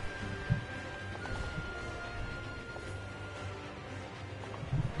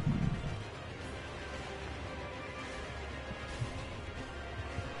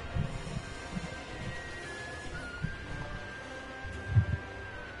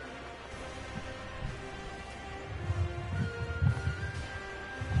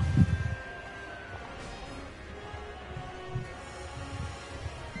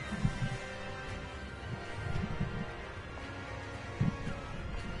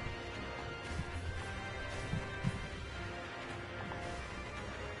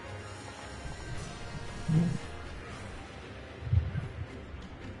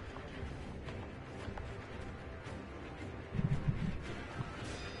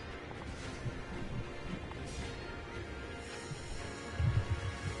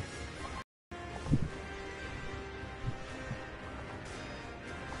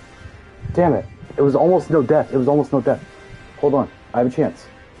 Damn it. It was almost no death. It was almost no death. Hold on. I have a chance.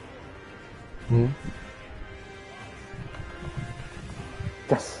 Hmm?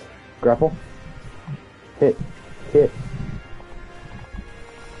 Yes. Grapple. Hit. Hit.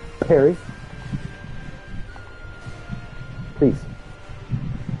 Parry. Please.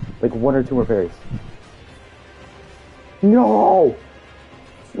 Like one or two more parries. No!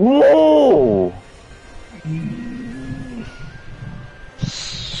 No!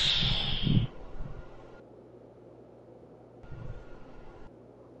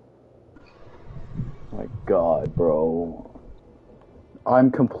 god, bro. I'm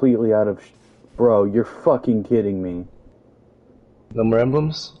completely out of... Bro, you're fucking kidding me. No more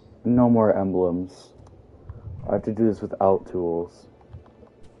emblems? No more emblems. I have to do this without tools.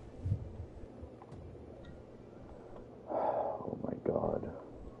 Oh my god.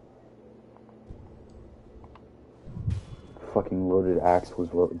 Fucking loaded axe was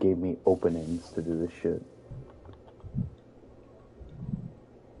what gave me openings to do this shit.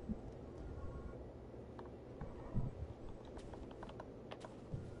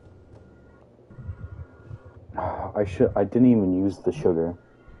 I didn't even use the sugar.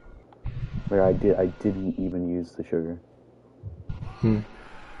 Where I didn't even use the sugar.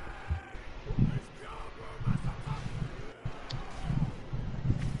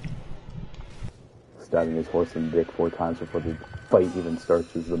 Stabbing his horse in the dick 4 times before the fight even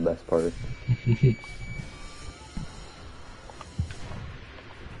starts is the best part.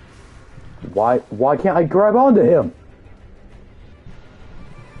 Why can't I grab onto him?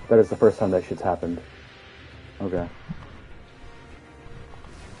 That is the first time that shit's happened. Okay.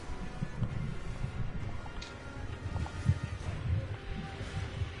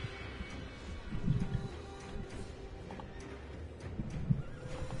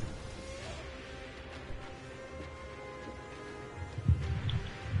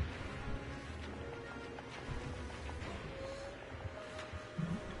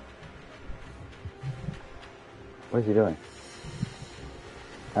 What is he doing?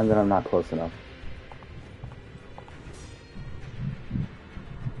 And then I'm not close enough.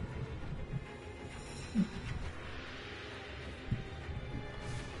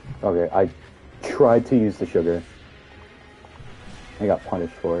 Okay, I tried to use the sugar. I got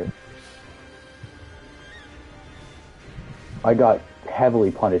punished for it. I got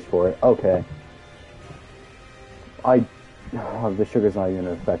heavily punished for it. Okay. The sugar's not even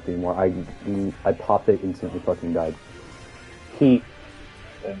in effect anymore. I popped it, instantly fucking died. He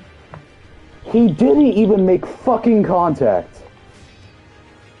didn't even make fucking contact.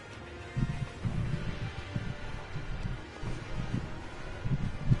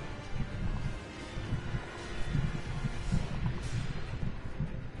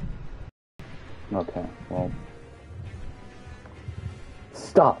 Okay, well.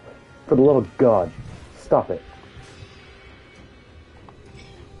 Stop! For the love of God. Stop it.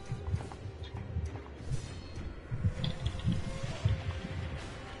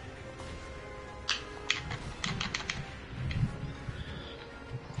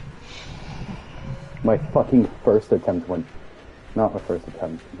 My fucking first attempt went... Not my first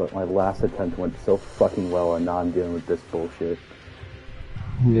attempt, but my last attempt went so fucking well, and now I'm dealing with this bullshit.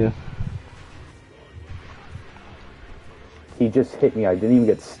 Yeah. He just hit me. I didn't even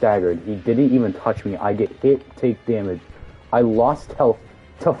get staggered. He didn't even touch me. I get hit, take damage. I lost health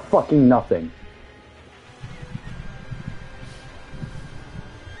to fucking nothing.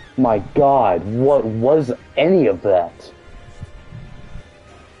 My God, what was any of that?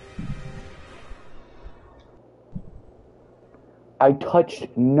 I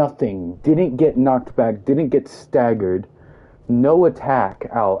touched nothing. Didn't get knocked back. Didn't get staggered. No attack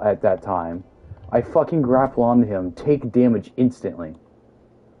out at that time. I fucking grapple onto him, take damage instantly.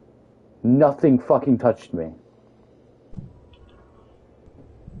 Nothing fucking touched me.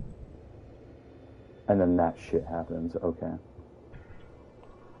 And then that shit happens, okay.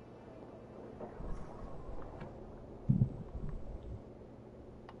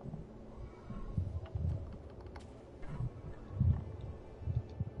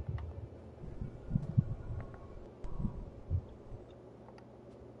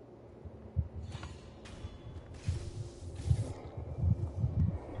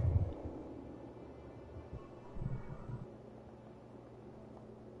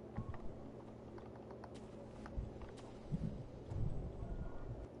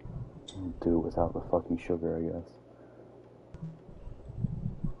 Do it without the fucking sugar, I guess.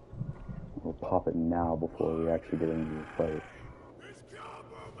 We'll pop it now before we actually get into the fight.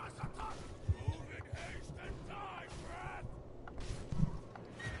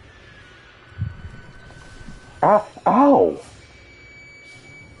 Ah, ow!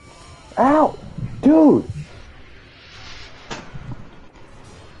 Ow! Dude!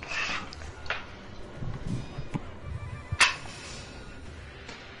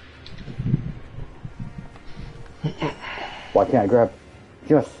 Why can't I grab?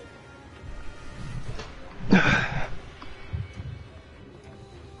 Just.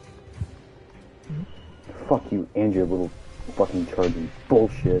 Fuck you and your little fucking charging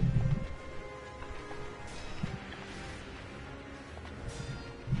bullshit.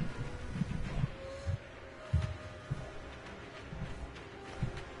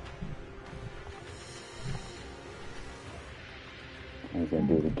 gonna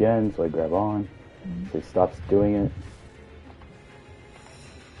do it again, so I grab on. So he stops doing it.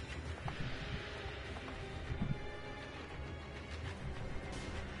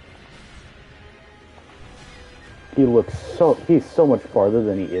 He's so much farther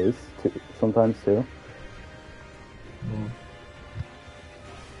than he is, sometimes too.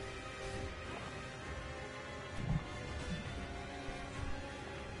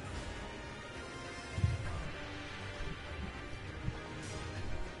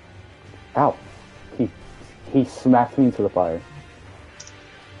 Ow! He smacked me into the fire.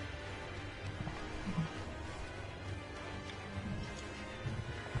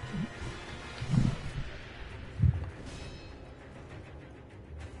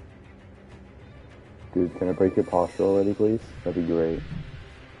 Dude, can I break your posture already, please? That'd be great.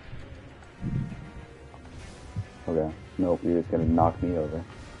 Okay. Nope, you're just gonna knock me over.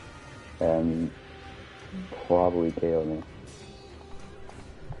 And probably KO me.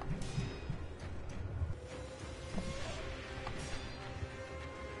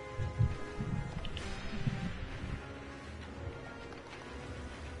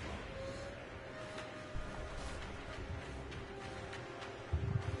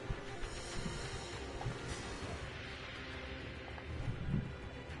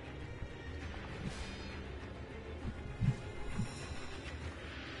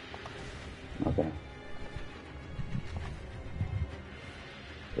 Okay.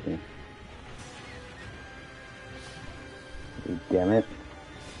 Damn it.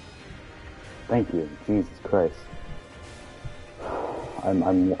 Thank you. Jesus Christ.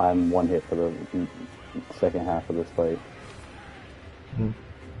 I'm one hit for the second half of this fight.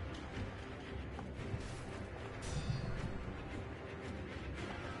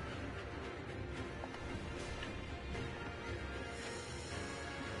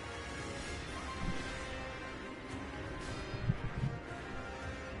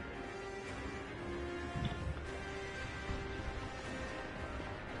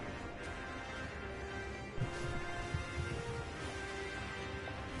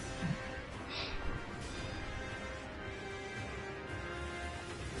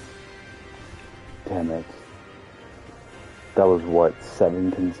 Damn it. That was what,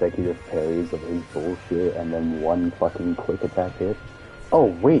 7 consecutive parries of his bullshit and then 1 fucking quick attack hit? Oh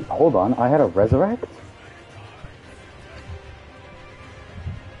wait, hold on, I had a resurrect?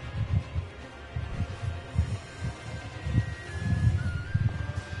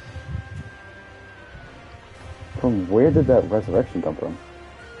 From where did that resurrection come from?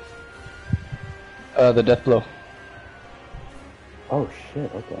 The death blow. Oh shit,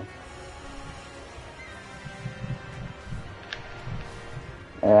 okay.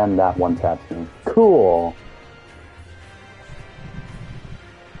 And that one taps me. Cool!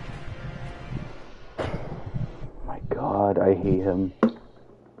 My god, I hate him.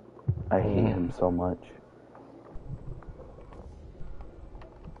 I hate him so much.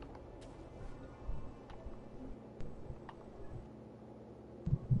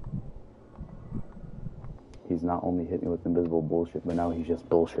 He's not only hit me with invisible bullshit, but now he's just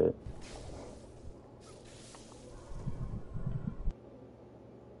bullshit.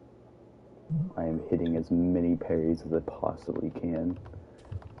 I am hitting as many parries as I possibly can.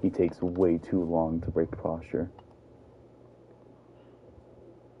 He takes way too long to break posture.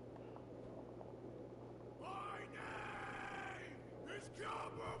 My name is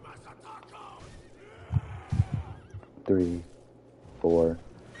Gilbert Masataka! 3, 4.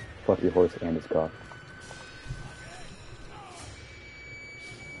 Fuck your horse and his cock.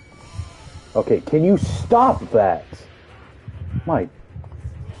 Okay, can you stop that? My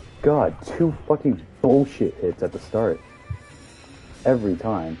god, 2 fucking bullshit hits at the start. Every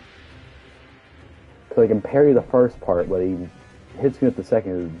time. So I can parry the first part, but he hits me with the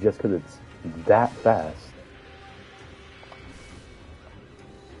second just because it's that fast.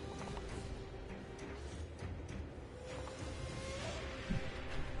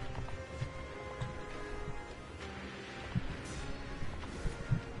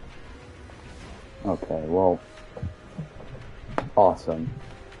 Okay, well, awesome.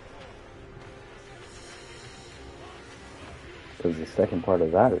 Because the second part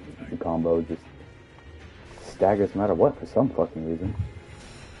of that combo just staggers no matter what for some fucking reason.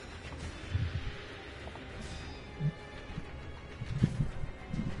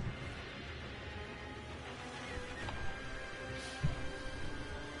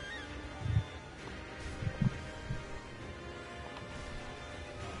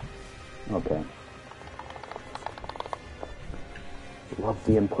 Okay. Love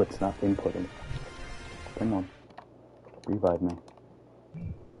the inputs, not the inputting. Come on. Revive me.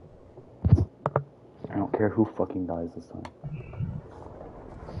 I don't care who fucking dies this time.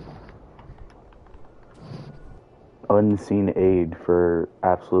 unseen aid for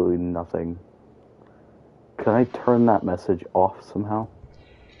absolutely nothing. Can I turn that message off somehow?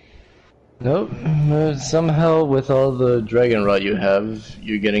 Nope. Somehow, with all the dragon rot you have,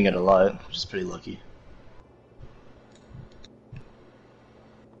 you're getting it a lot, which is pretty lucky.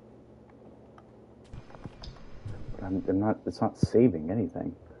 But I'm not. It's not saving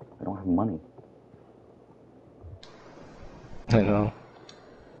anything. I don't have money. I know.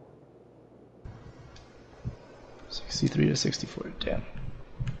 63 to 64, damn.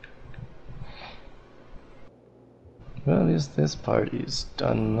 Well, at least this party's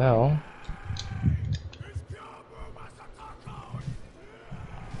done now.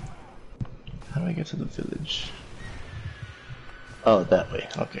 How do I get to the village? Oh, that way,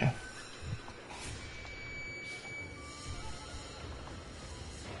 okay.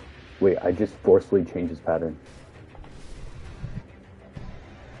 Wait, I just forcefully changed his pattern.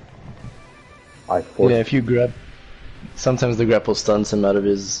 I forced. Yeah, if you grab... Sometimes the grapple stuns him out of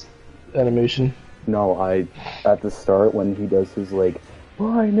his animation. No, at the start when he does his like,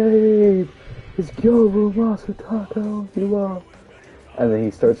 my name is Gyobu Masutaka Ojiwa, and then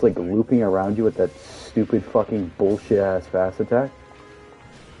he starts like looping around you with that stupid fucking bullshit ass fast attack.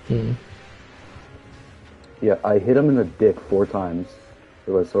 Hmm. Yeah, I hit him in the dick 4 times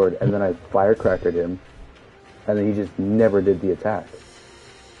with a sword, and then I firecrackered him, and then he just never did the attack.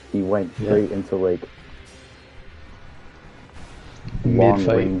 He went straight into like long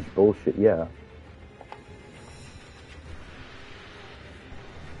Mid-fight. range bullshit. Yeah.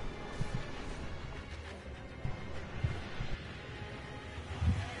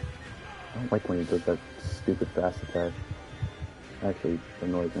 I don't like when he does that stupid fast attack. Actually, it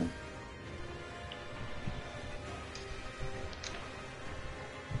annoys me.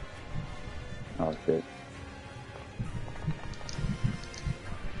 Oh shit.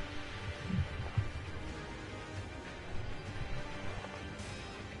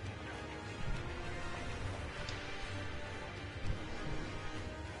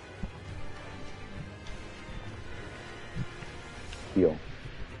 Heal.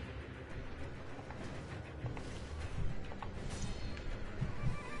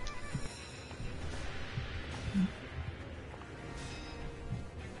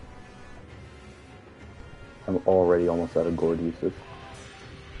 I'm already almost out of gourd uses.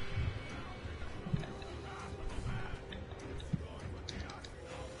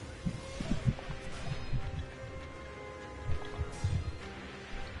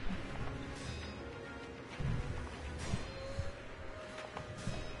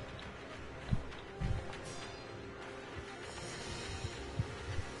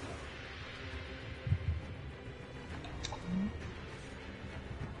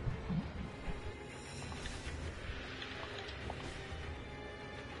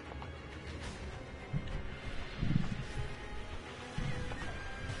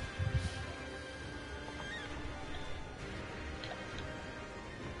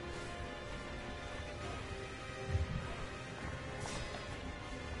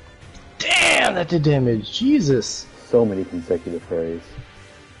 Damn, that did damage. Jesus. So many consecutive parries.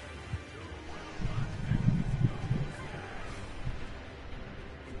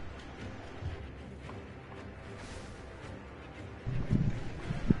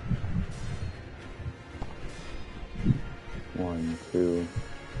 One, two.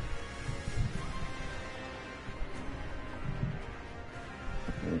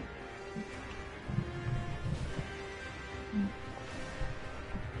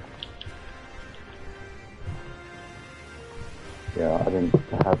 Yeah, I didn't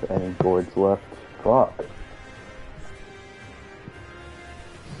have any gourds left. Fuck.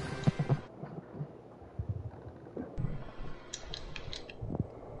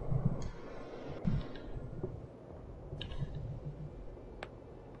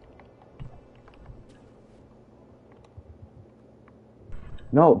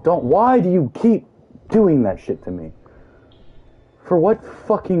 No, don't. Why do you keep doing that shit to me? For what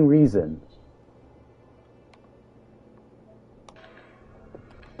fucking reason?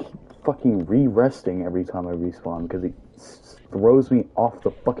 Keep fucking re-resting every time I respawn because it throws me off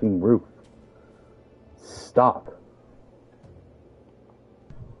the fucking roof. Stop.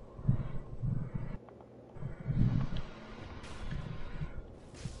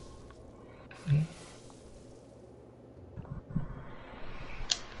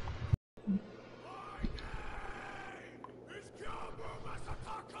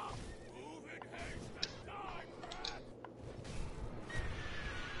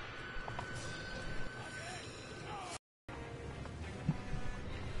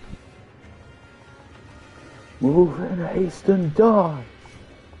 Move in haste and die.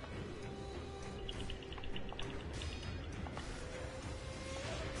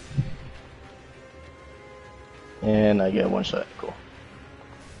 And I get one shot. Cool.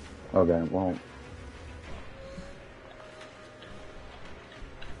 Okay, well.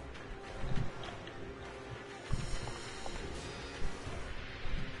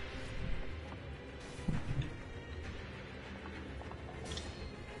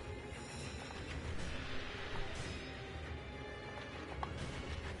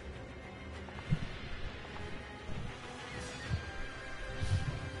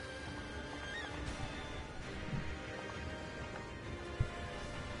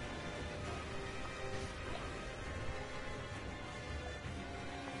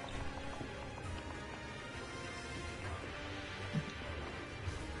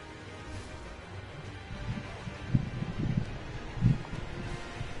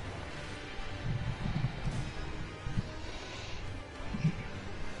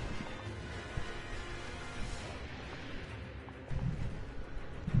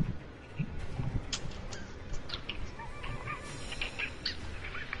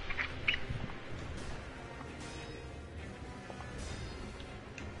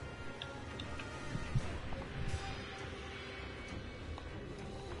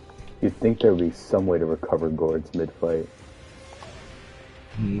 You'd think there would be some way to recover gourds mid-fight.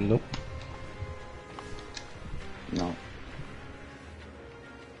 Nope. No.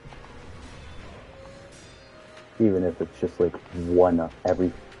 Even if it's just like one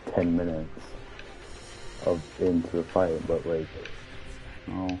every 10 minutes of into the fight, but like,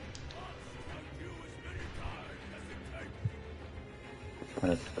 oh. Just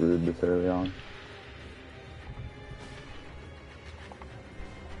kind of screwed this early on.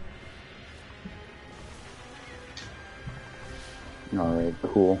 Alright,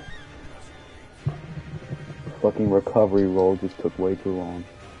 cool. Fucking recovery roll just took way too long.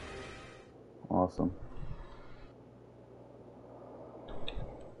 Awesome.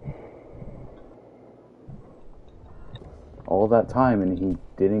 All that time and he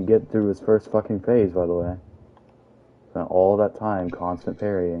didn't get through his first fucking phase, by the way. Spent all that time constant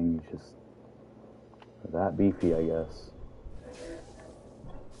parrying, just that beefy, I guess.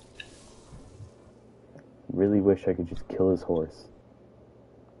 Really wish I could just kill his horse.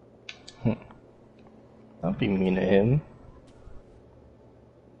 Don't be mean to him.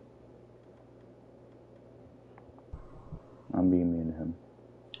 I'm being mean to him.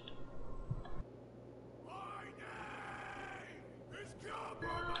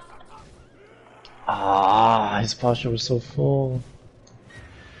 Ah, his posture was so full.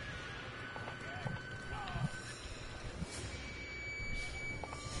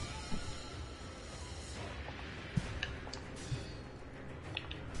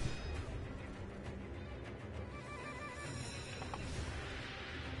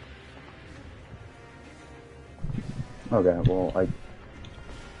 Okay, well,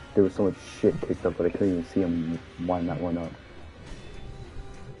 there was so much shit kicked up that I couldn't even see him wind that one up.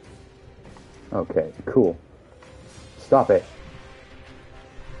 Okay, cool. Stop it.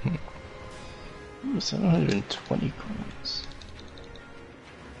 Ooh, 720 coins.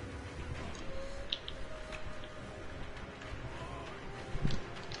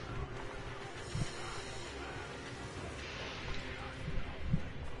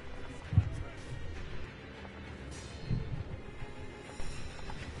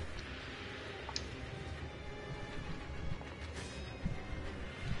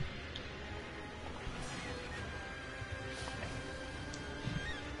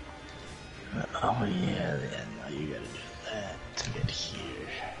 Oh yeah, now you gotta do that to get here.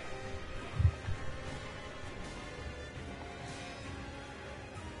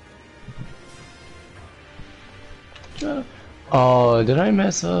 Oh, did I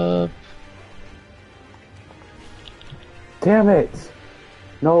mess up? Damn it!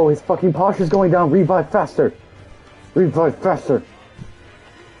 No, his fucking posture's going down. Revive faster! Revive faster!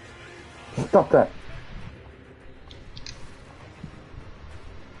 Stop that!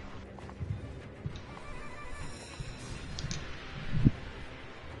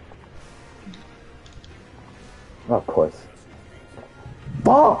 Of course.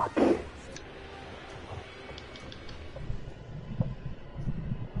 Fuck!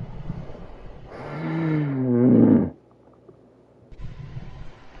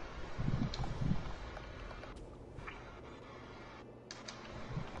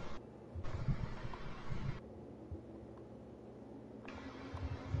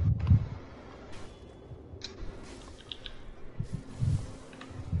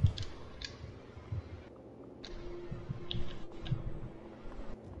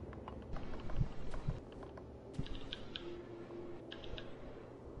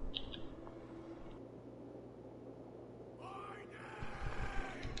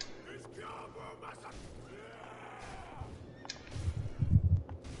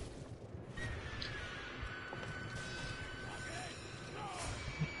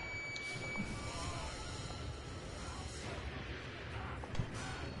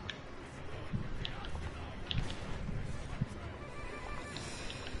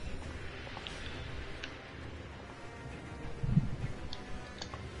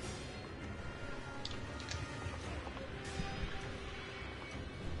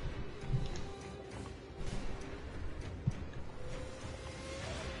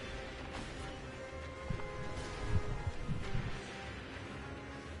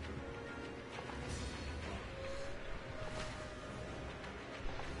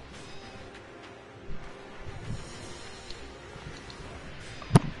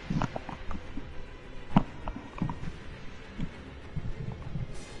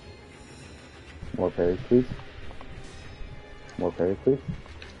 More parries, please. More parries, please.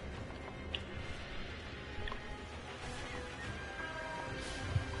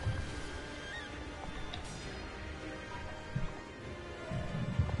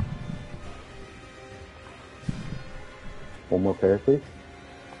 One more parry, please.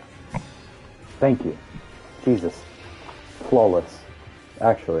 Thank you. Jesus. Flawless.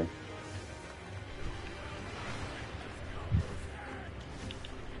 Actually.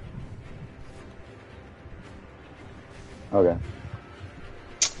 Okay.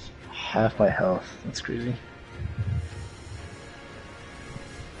 Half my health. That's crazy.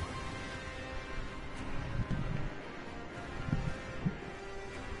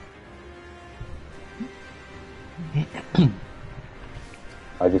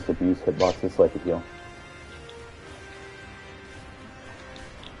 I just abuse hitboxes like a heal.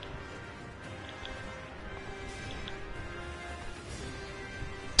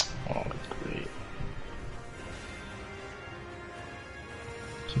 Oh, great.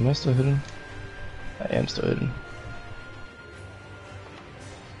 So am I still hidden? I am still hidden.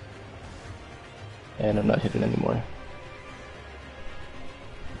 And I'm not hidden anymore.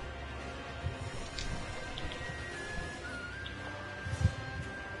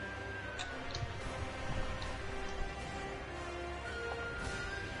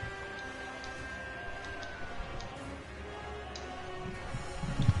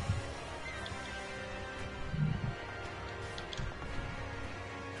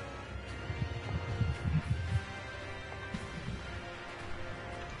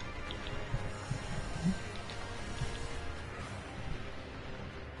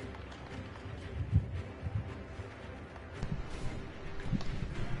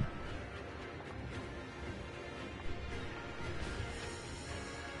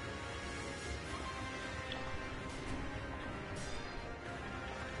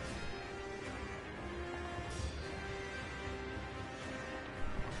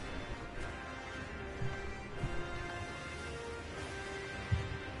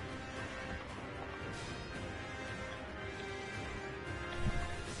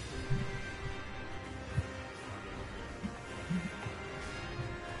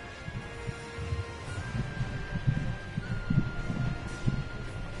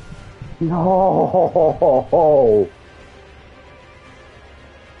 No!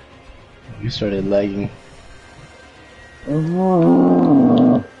 You started lagging.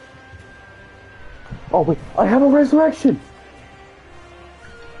 Oh wait, I have a resurrection!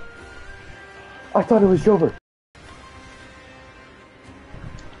 I thought it was over.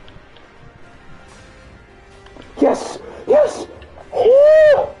 Yes! Yes!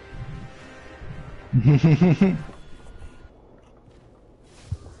 Oh!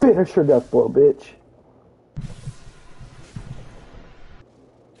 Finish her death blow, bitch.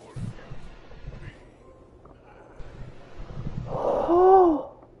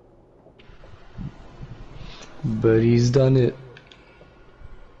 Oh. But he's done it.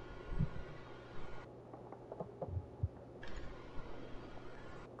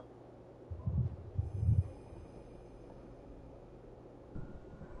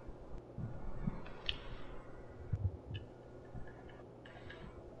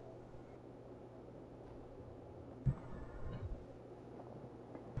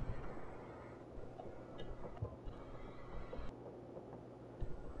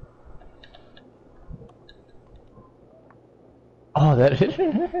 Oh, that hit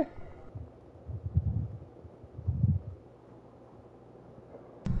her.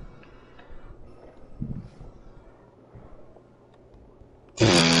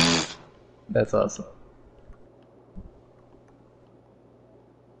 That's awesome.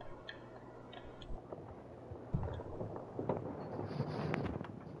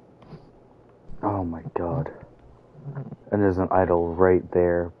 Oh my god. And there's an idol right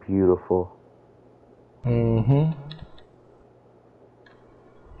there. Beautiful. Mm-hmm.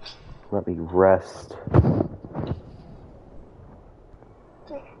 Let me rest.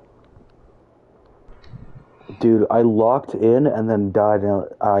 Dude, I locked in and then died,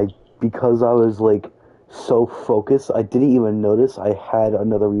 and because I was like so focused, I didn't even notice I had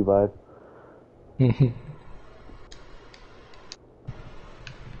another revive.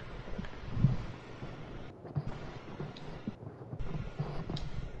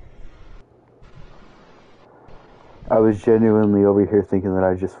 I was genuinely over here thinking that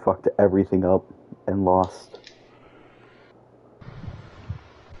I just fucked everything up and lost.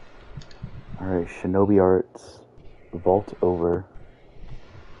 Alright, Shinobi Arts. Vault over.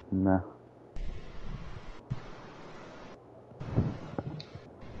 Meh.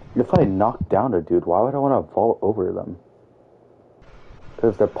 If I knock down a dude, why would I want to vault over them?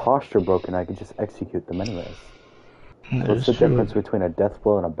 Because if their posture broken, I could just execute them anyways. That What's is the true. difference between a death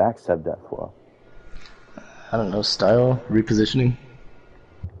blow and a backstab death blow? I don't know, style, repositioning.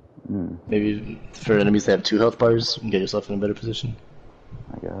 Maybe for enemies that have 2 health bars, you can get yourself in a better position.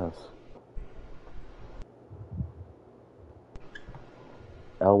 I guess.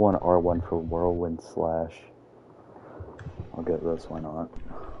 L1, R1 for whirlwind slash. I'll get this, why not?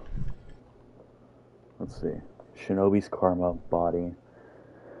 Let's see. Shinobi's Karma, body.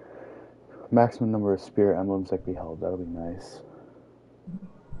 Maximum number of spirit emblems that can be held, that'll be nice.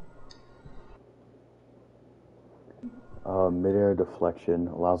 Mid-air deflection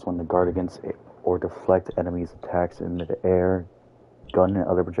allows one to guard against or deflect enemies' attacks in mid-air. Gun and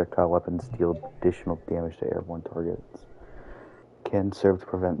other projectile weapons deal additional damage to airborne targets. Can serve to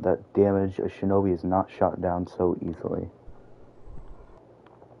prevent that damage. A shinobi is not shot down so easily.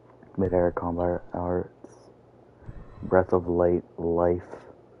 Mid-air combat arts. Breath of life.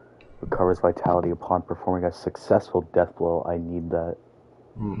 Recovers vitality upon performing a successful death blow. I need that.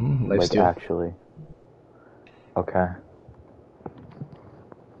 Life steal. Actually. Okay.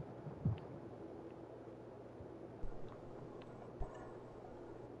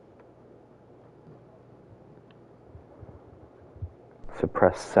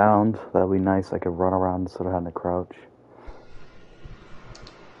 Suppress sound. That'll be nice. I could run around instead of having to crouch.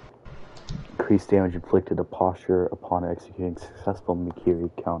 Increase damage inflicted to posture upon executing successful Mikiri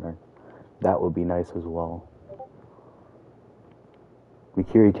counter. That would be nice as well.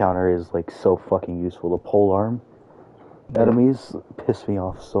 Mikiri counter is like so fucking useful. The pole arm enemies piss me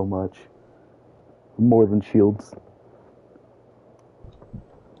off so much. More than shields.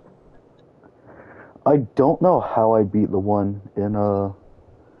 I don't know how I beat the one in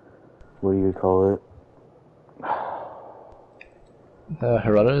what do you call it?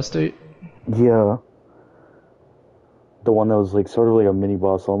 Hirata Estate? Yeah. The one that was like sort of like a mini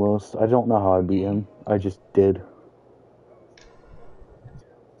boss almost. I don't know how I beat him. I just did.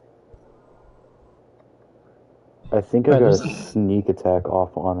 I think I got a sneak attack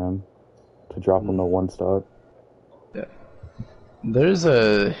off on him to drop him to 1-stock. Yeah. There's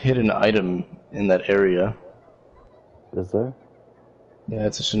a hidden item in that area. Is there? Yeah,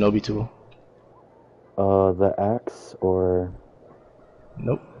 it's a shinobi tool. The axe or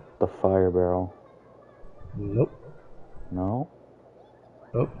Nope. the fire barrel? Nope. No?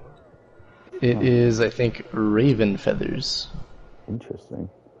 Nope. It is, I think, raven feathers. Interesting.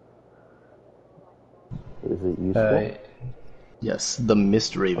 Is it useful? Yes, the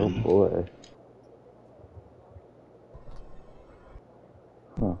mist raven. Oh boy.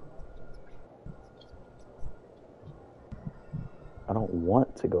 Huh. I don't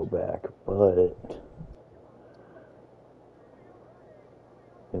want to go back, but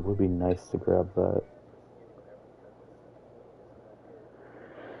it would be nice to grab that.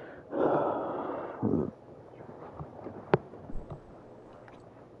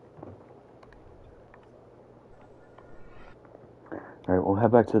 Alright, we'll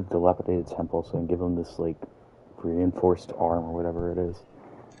head back to the dilapidated temple so I can give him this, like, reinforced arm or whatever it is.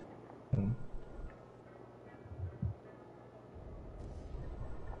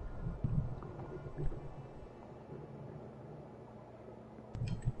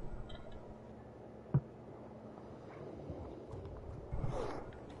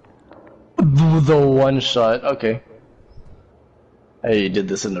 The one shot, okay. I did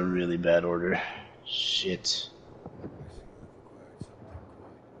this in a really bad order. Shit.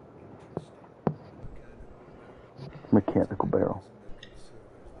 Mechanical barrel.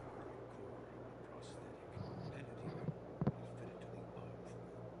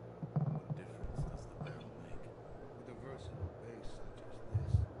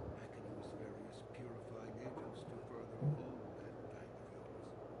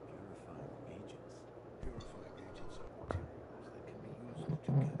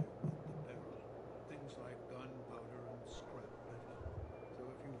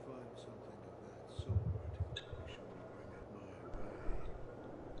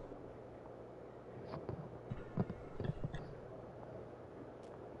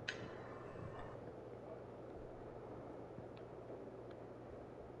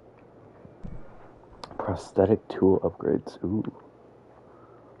 Prosthetic tool upgrades. Ooh.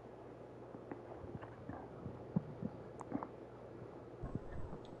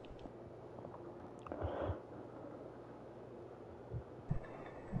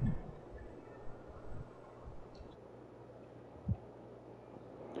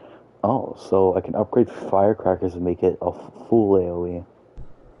 Oh, so I can upgrade firecrackers and make it a full AoE.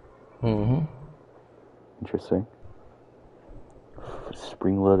 Interesting.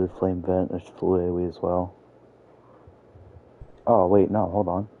 Spring-loaded flame vent, there's full AoE as well. Oh wait, no, hold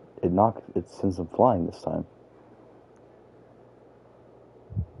on. It sends them flying this time.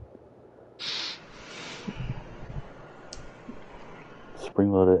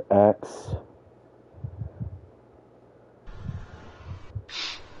 Spring-loaded X.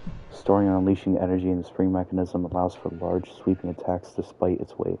 Storing and unleashing energy in the spring mechanism allows for large sweeping attacks despite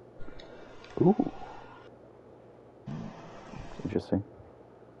its weight. Ooh. Interesting.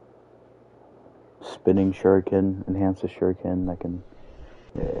 Spinning shuriken enhances shuriken. That can...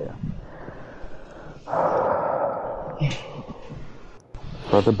 Yeah.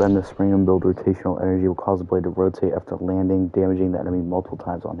 Further bend the spring and build rotational energy will cause the blade to rotate after landing, damaging the enemy multiple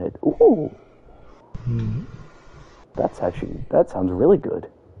times on hit. Ooh! That sounds really good.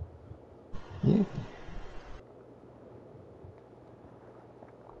 Yeah.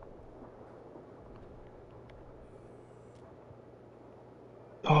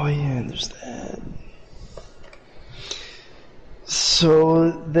 Oh yeah, there's that.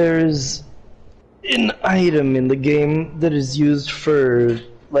 So there's an item in the game that is used for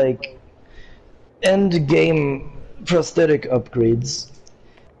like end game prosthetic upgrades.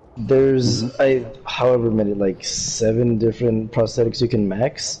 There's however many, like 7 different prosthetics you can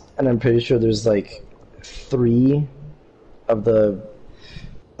max, and I'm pretty sure there's like 3 of the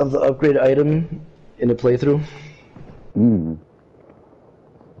upgrade item in a playthrough.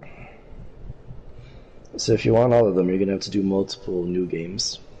 So if you want all of them, you're gonna have to do multiple new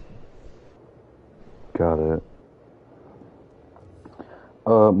games. Got it.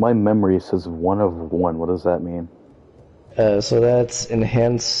 My memory says 1 of 1. What does that mean? So that's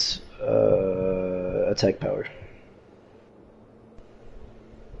enhance attack power.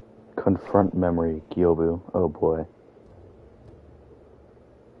 Confront memory, Gyobu. Oh boy.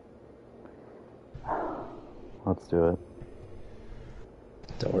 Let's do it.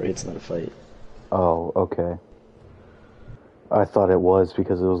 Don't worry, it's not a fight. Oh, okay. I thought it was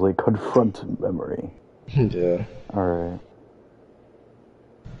because it was like confront memory. Yeah. Alright.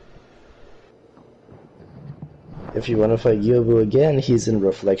 If you want to fight Yobu again, he's in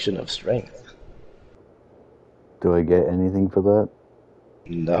Reflection of Strength. Do I get anything for that?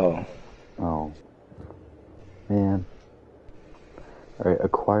 No. Oh. Man. Alright,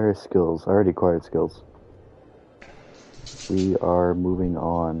 acquire skills. I already acquired skills. We are moving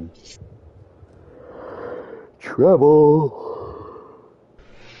on. Travel!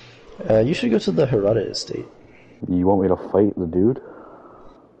 You should go to the Harada estate. You want me to fight the dude?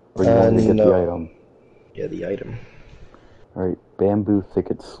 Or you want me to get no. the item? Yeah, the item. Alright, bamboo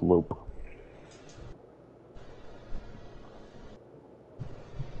thicket slope.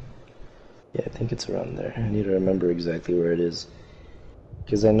 Yeah, I think it's around there. I need to remember exactly where it is.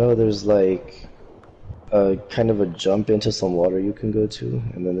 Because I know there's like a kind of a jump into some water you can go to,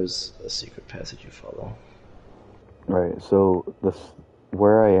 and then there's a secret passage you follow. Right, so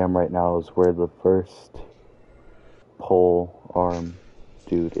where I am right now is where the first pole arm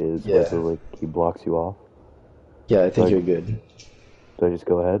dude is, Yeah. where he blocks you off. Yeah, I think you're good. Do I just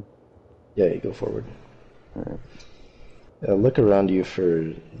go ahead? Yeah, you go forward. Alright. Look around you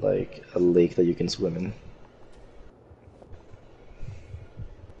for like a lake that you can swim in.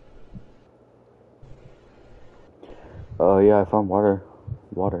 Oh yeah, I found water.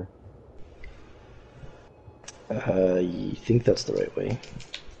 Water. You think that's the right way?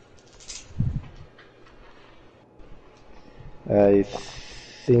 I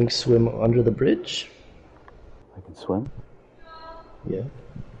think swim under the bridge. I can swim? Yeah.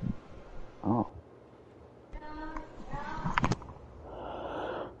 Oh.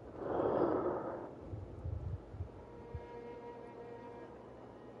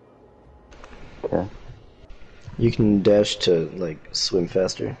 Okay. You can dash to like swim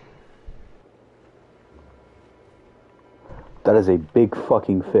faster. That is a big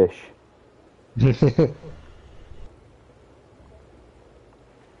fucking fish.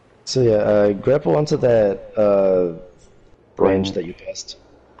 So yeah, grapple onto that branch that you passed,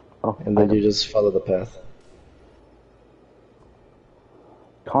 Oh, and then item. you just follow the path.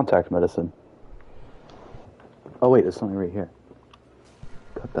 Contact medicine. Oh wait, there's something right here.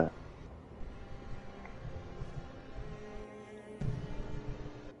 Got that.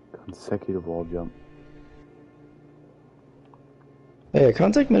 Consecutive wall jump. Yeah,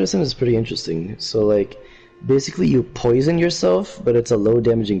 contact medicine is pretty interesting. So like, basically you poison yourself, but it's a low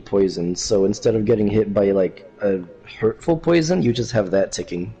damaging poison. So instead of getting hit by like a hurtful poison, you just have that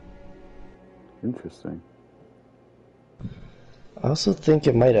ticking. Interesting. I also think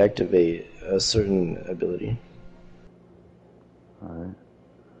it might activate a certain ability. Alright.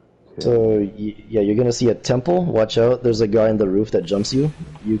 So, yeah, you're gonna see a temple. Watch out, there's a guy on the roof that jumps you.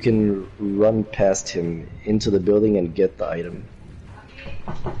 You can run past him into the building and get the item.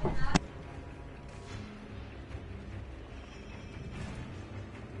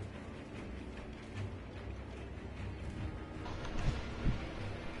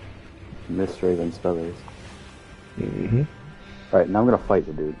 Miss Raven's feathers. Mm-hmm. Alright, now I'm gonna fight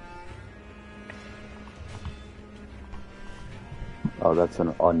the dude. Oh, that's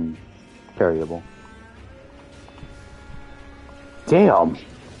an uncarryable. Damn!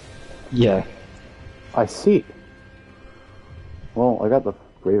 Yeah. I see. Well, I got the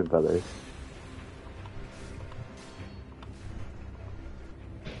Raven feathers.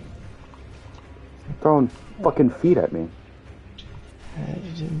 Throwing fucking feet at me. I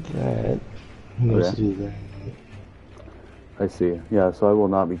did that. Let's Okay. do that. I see. Yeah, so I will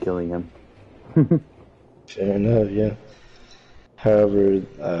not be killing him. Fair enough, yeah. However,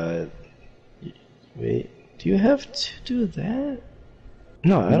 wait, do you have to do that?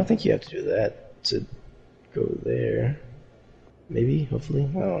 No, I don't think you have to do that to go there. Maybe, hopefully,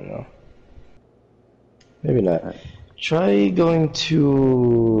 I don't know. Maybe not. Right. Try going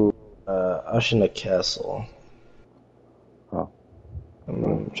to Ashina Castle. Oh,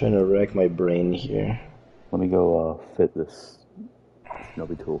 I'm trying to rack my brain here. let me go fit this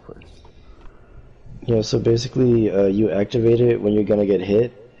Shinobi tool first. Yeah, so basically, you activate it when you're gonna get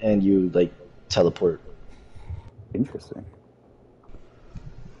hit, and you, like, teleport. Interesting.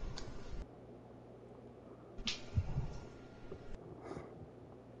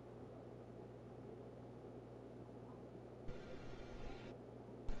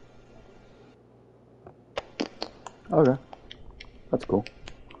 Okay. That's cool.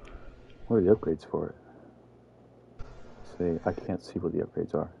 What are the upgrades for it? See, I can't see what the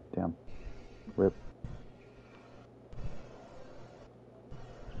upgrades are. Damn. Rip.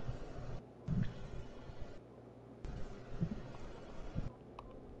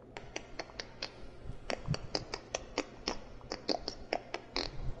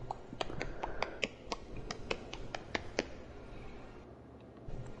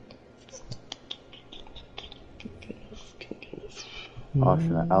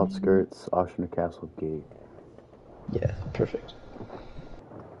 Ashina Outskirts, Ashina Castle Gate. Yeah, perfect.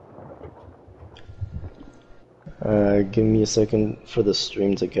 Give me a second for the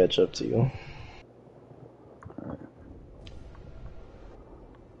stream to catch up to you. Alright.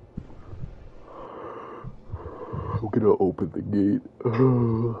 I'm gonna open the gate.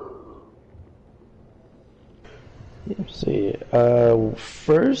 See,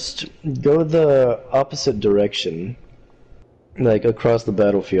 first, go the opposite direction, like across the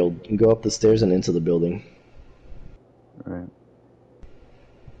battlefield. Go up the stairs and into the building. Alright.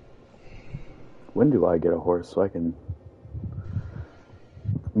 When do I get a horse so I can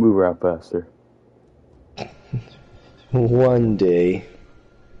move around faster? One day.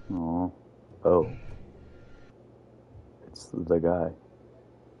 Aw. Oh. It's the guy.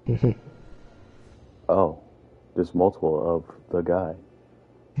 Oh. There's multiple of the guy.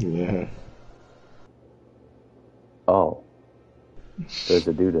 Yeah. Oh. There's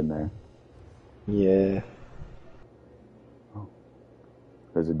a dude in there. Yeah.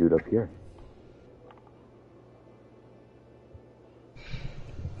 There's a dude up here.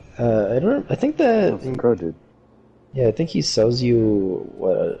 I think that. That's the crow dude. Yeah, I think he sells you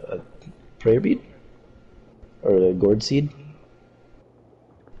what a prayer bead or a gourd seed.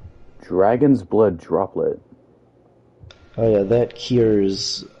 Dragon's blood droplet. Oh yeah, that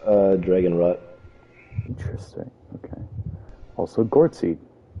cures dragon rot. Interesting. Okay. Also gourd seed.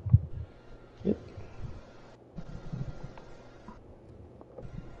 Yep.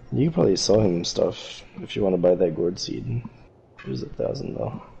 You could probably sell him stuff if you want to buy that gourd seed. It was 1,000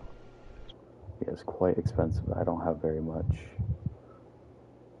 though. Yeah, it's quite expensive. I don't have very much.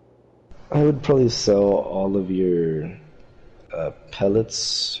 I would probably sell all of your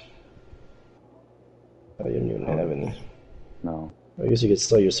pellets. Oh, you don't even have any. No. I guess you could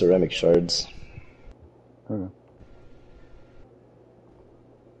sell your ceramic shards. Okay.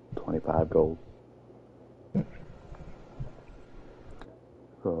 25 gold.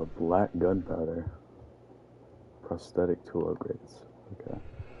 Black gunpowder. Prosthetic tool upgrades. Okay.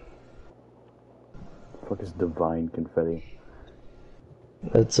 The fuck is divine confetti?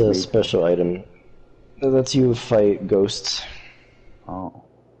 That's a special item. That lets you fight ghosts. Oh.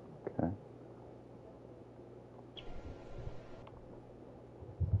 Okay.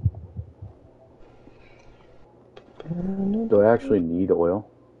 Do I actually need oil?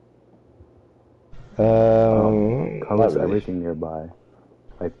 Not Covers really. everything nearby.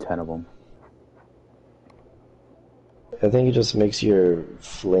 I have 10 of them. I think it just makes your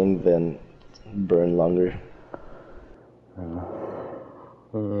flame vent burn longer. I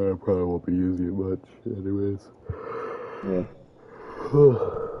probably won't be using it much, anyways. Yeah.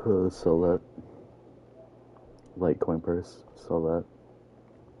 Let's sell that. Litecoin purse. Sell that.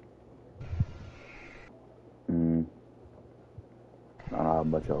 I don't have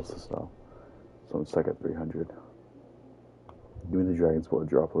much else to sell. So I'm stuck at 300. Give me the Dragon's Blood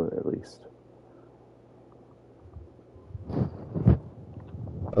droplet at least.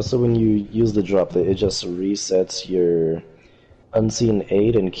 Also, when you use the droplet, it just resets your Unseen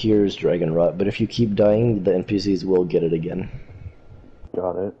Aid and cures Dragon Rot, but if you keep dying, the NPCs will get it again.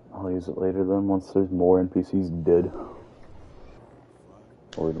 Got it. I'll use it later then once there's more NPCs dead.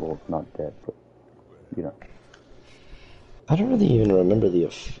 Or, well, not dead, but, you know. I don't really even remember the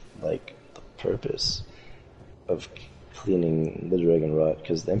purpose of cleaning the Dragon Rot,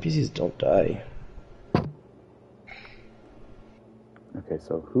 because the NPCs don't die. Okay,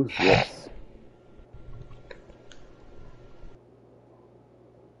 so who's this?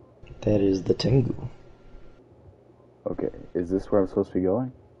 That is the Tengu. Okay, is this where I'm supposed to be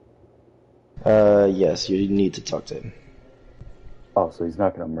going? Yes, you need to talk to him. Oh, so he's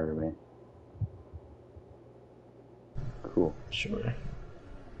not gonna murder me. Cool. Sure.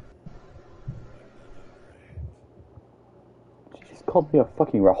 She just called me a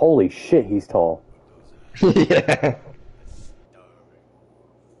fucking rat. Holy shit, he's tall. Yeah. Before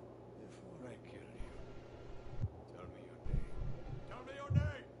I kill you, tell me your name. Tell me your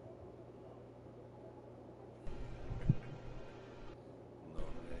name! No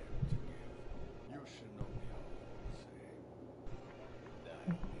name to give. You should know me all the same. That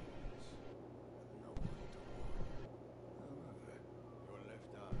means no one to warn. However, your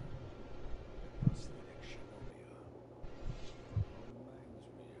left arm, the prosthetic Shinomiya, reminds me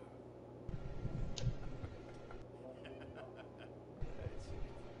of... That's it.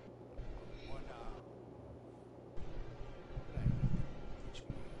 One arm. Right. Which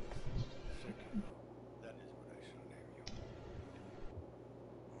means Sekiro. That is what I shall name you.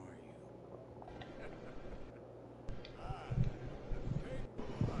 Are you? Ah, Tengu Hashi.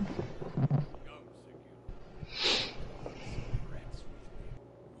 Come, Sekiro. Some rats with me.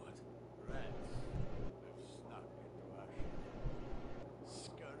 What? Rats have snuck into Hashi.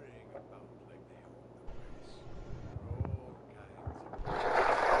 Scurrying about like they own the place. All kinds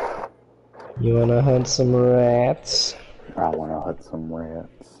of... You wanna hunt some rats? I wanna hunt some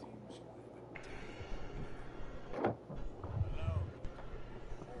rats. Allow me to hold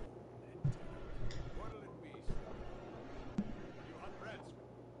it tight. What'll it be, Sekiro? Will you hunt rats with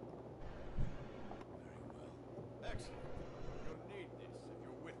me? Very well. Excellent. You'll need this if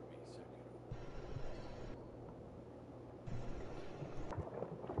you're with me,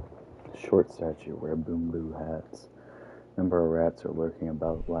 Sekiro. Short statue, wear boom boo hats. Number of rats are lurking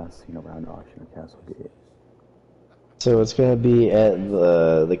about, last seen around Auction Castle Gate. So it's gonna be at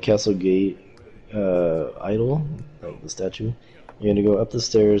the Castle Gate idol, like the statue. You're gonna go up the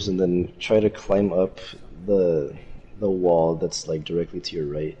stairs and then try to climb up the wall that's like directly to your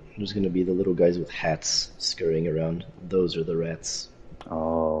right. There's gonna be the little guys with hats scurrying around. Those are the rats.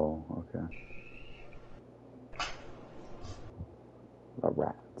 Oh, okay. The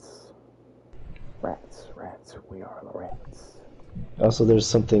rats. Rats, rats, we are the rats. Also, there's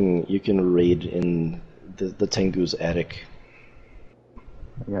something you can raid in the Tengu's attic.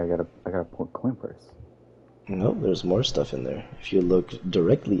 Yeah, I got a coin purse. No, there's more stuff in there. If you look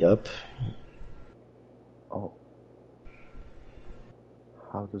directly up, Oh.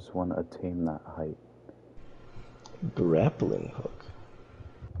 How does one attain that height? grappling hook.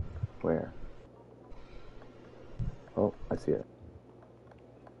 Where? Oh, I see it.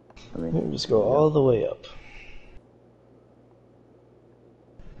 I You mean, just go all the way up.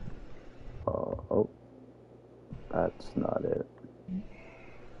 oh, that's not it.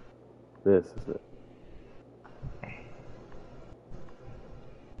 This is it.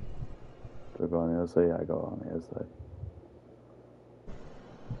 Do I go on the other side? Yeah, I go on the other side.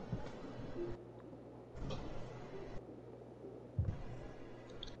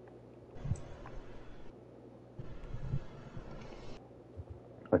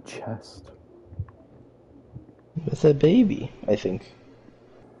 A chest. With a baby, I think.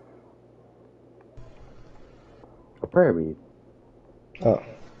 A prayer bead. Oh,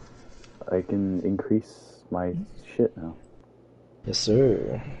 I can increase my shit now. yes,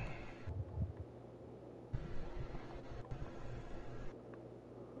 sir.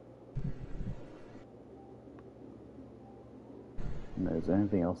 Is there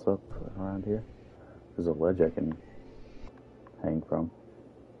anything else up around here? There's a ledge I can hang from.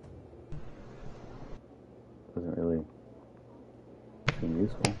 Doesn't really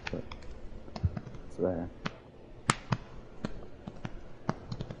useful, but it's there.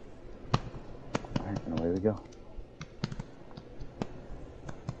 Alright, and away we go.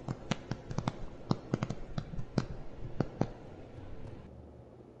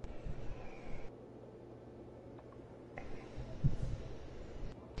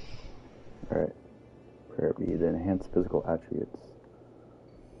 Alright. Prayer be the enhanced physical attributes.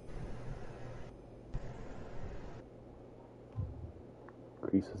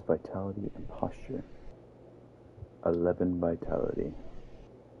 Increases vitality and posture. 11 vitality.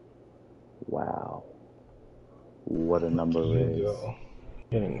 Wow. What a number You is. go.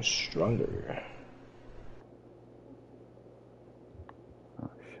 Getting stronger. Oh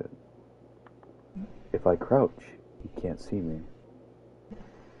shit. If I crouch, he can't see me.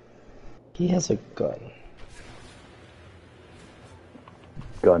 He has a gun.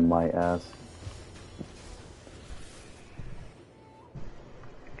 Gun my ass.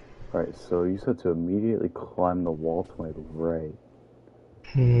 Alright, so you said to immediately climb the wall to my right.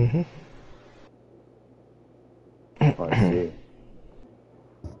 Mm-hmm. Oh, I see.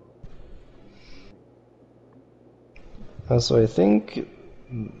 So I think,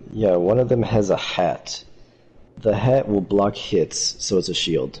 yeah, one of them has a hat. The hat will block hits, so it's a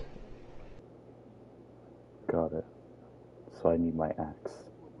shield. Got it. So I need my axe.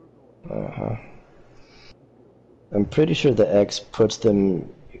 Uh-huh. I'm pretty sure the X puts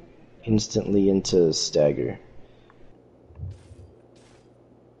them instantly into stagger.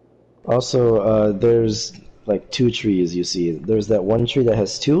 Also, there's like two trees you see. There's that one tree that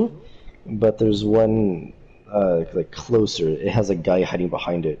has two, but there's one like closer. It has a guy hiding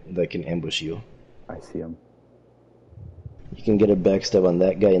behind it that can ambush you. I see him. You can get a backstab on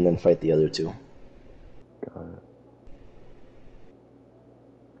that guy and then fight the other two. Got it.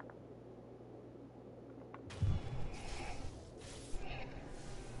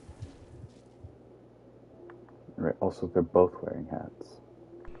 Right, also they're both wearing hats.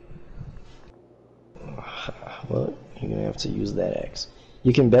 Well, you're gonna have to use that axe.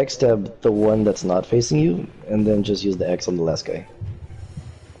 You can backstab the one that's not facing you, and then just use the axe on the last guy.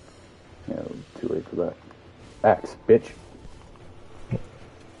 Yeah, too late for that. Axe, bitch.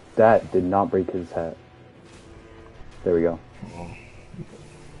 That did not break his hat. There we go.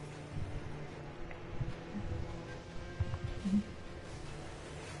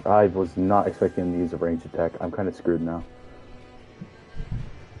 I was not expecting him to use a ranged attack. I'm kind of screwed now.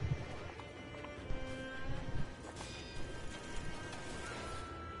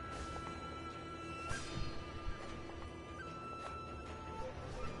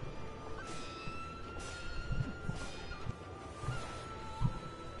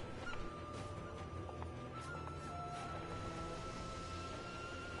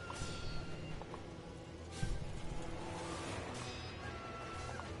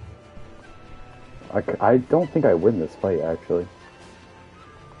 I don't think I win this fight, actually.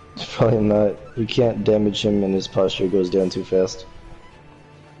 Probably not. You can't damage him and his posture goes down too fast.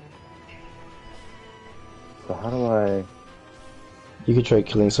 So how do I... You could try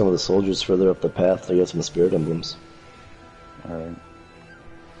killing some of the soldiers further up the path to get some spirit emblems. Alright.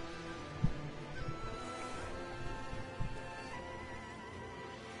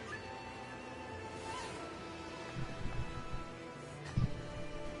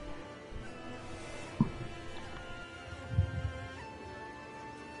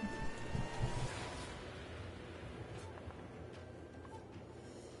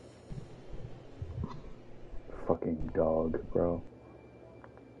 Fucking dog, bro.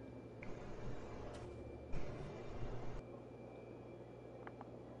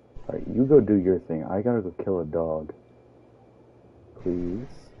 Alright, you go do your thing. I gotta go kill a dog. Please?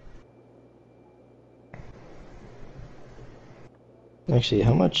 Actually,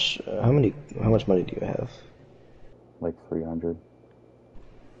 how much money do you have? Like 300.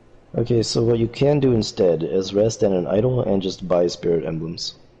 Okay, so what you can do instead is rest in an idol and just buy spirit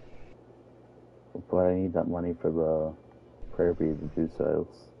emblems. But I need that money for the prayer bead to do sales.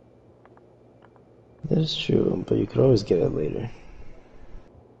 That is true, but you could always get it later.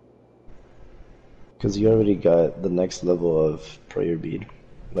 Because you already got the next level of prayer bead.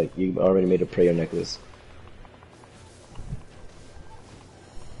 Like, you already made a prayer necklace.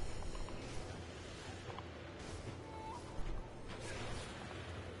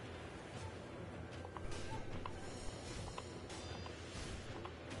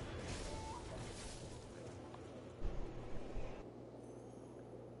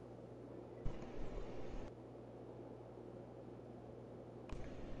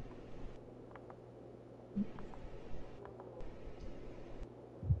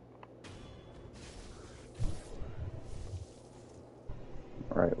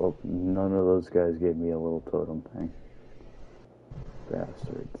 Alright, well, none of those guys gave me a little totem thing.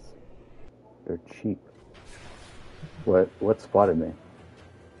 Bastards. They're cheap. What spotted me?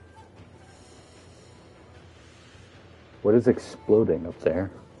 What is exploding up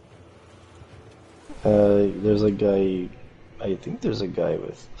there? There's a guy. I think there's a guy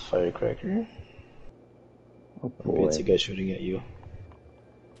with firecracker. Oh Maybe boy. it's a guy shooting at you.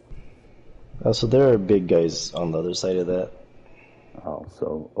 So there are big guys on the other side of that. Oh,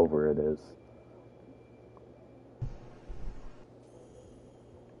 so over it is.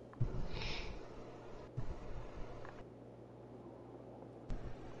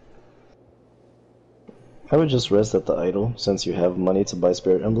 I would just rest at the idol, since you have money to buy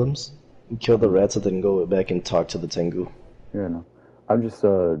spirit emblems. Kill the rats and then go back and talk to the Tengu. Yeah, no. I'm just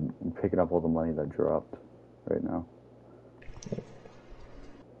picking up all the money that dropped right now.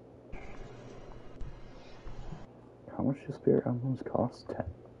 How much do spirit emblems cost?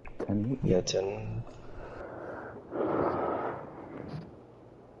 10 each? Yeah, 10.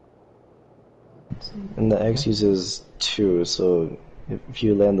 And the X uses 2, so if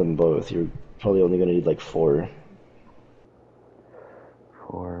you land them both, you're probably only gonna need like 4.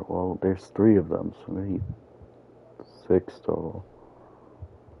 Well, there's 3 of them, so maybe 6 total.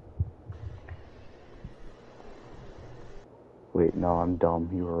 Wait, no, I'm dumb.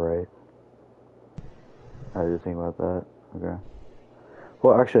 You were right. I didn't think about that. Okay.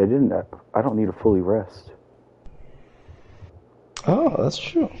 Well, actually, I didn't. I don't need to fully rest. Oh, that's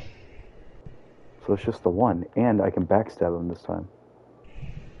true. So it's just the one, and I can backstab him this time.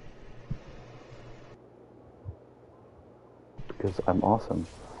 Because I'm awesome.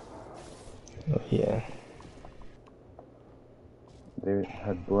 Oh, yeah. They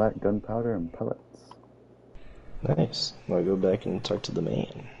had black gunpowder and pellets. Nice. I'll go back and talk to the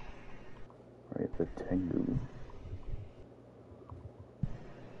man. Right, the Tengu.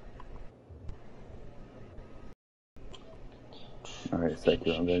 Alright,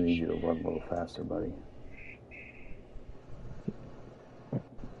 Sekiro, I'm gonna need you to run a little faster, buddy.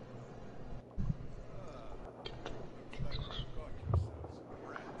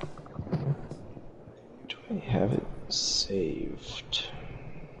 Do I have it saved?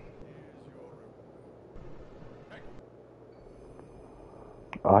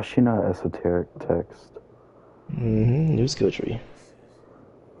 Ashina esoteric text. New skill tree.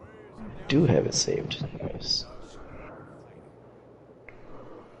 Do have it saved. Nice.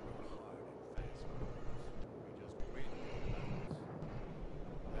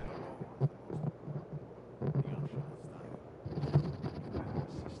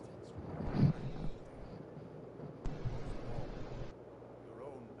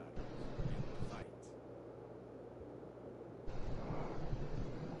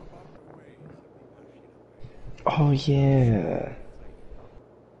 Oh yeah.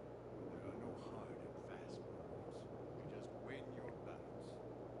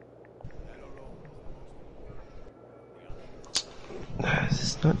 Is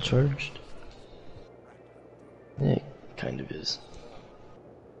this not charged? Yeah, it kind of is.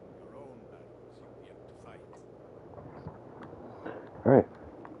 Alright,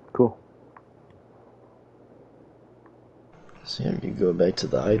 cool. So yeah, you go back to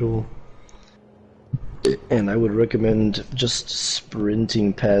the idol. And I would recommend just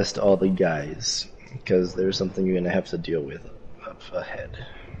sprinting past all the guys, because there's something you're gonna have to deal with up ahead.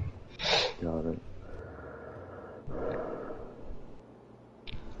 Got it.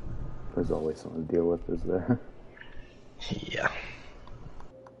 There's always something to deal with, is there? Yeah.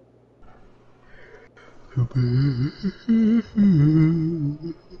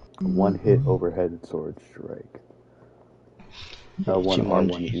 One hit overhead sword strike. One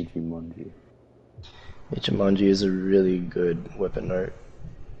Ichimonji. Ichimonji. Ichimonji is a really good weapon art.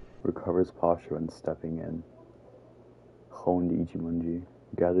 Recovers posture when stepping in. Honed Ichimonji.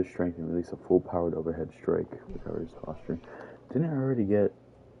 Gathers strength and release a full-powered overhead strike. Recovers posture. Didn't I already get...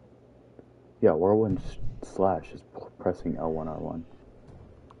 Yeah, whirlwind slash is pressing L1, R1.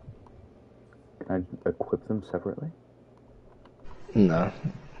 Can I equip them separately? Nah,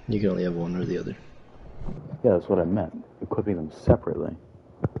 you can only have one or the other. Yeah, that's what I meant. Equipping them separately.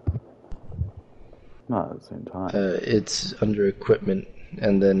 Not at the same time. It's under equipment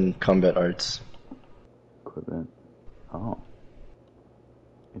and then combat arts. Equipment. Oh.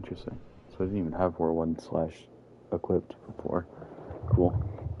 Interesting. So I didn't even have whirlwind slash equipped before. Cool.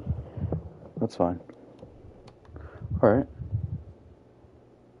 That's fine. Alright.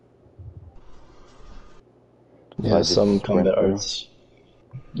 Yeah, some combat arts.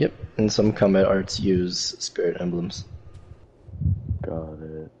 Yep, and some combat arts use spirit emblems. Got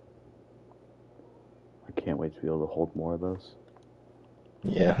it. I can't wait to be able to hold more of those.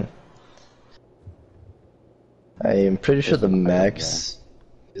 Yeah. I am pretty sure the There's an item max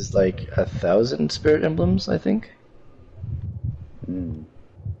is like 1,000 spirit emblems, I think. Mm.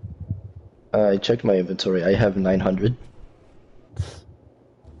 I checked my inventory. I have 900.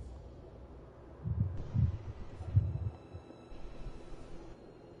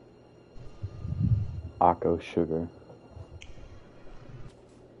 Akko sugar.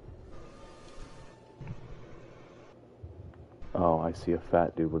 Oh, I see a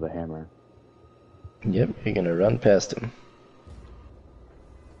fat dude with a hammer. Yep, you're gonna run past him.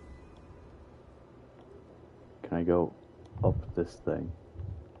 Can I go up this thing?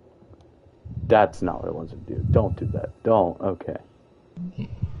 That's not what I wanted to do. Don't do that. Don't. Okay. You're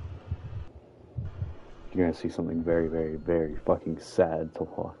gonna see something very, very, very fucking sad to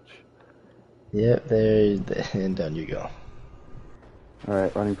watch. Yep, there, and down you go.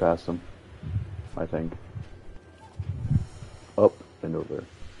 Alright, running past him. I think. Up and over.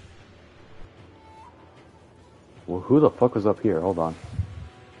 Well, who the fuck was up here? Hold on.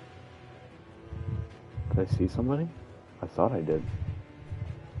 Did I see somebody? I thought I did.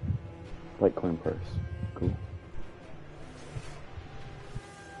 Light coin purse. Cool.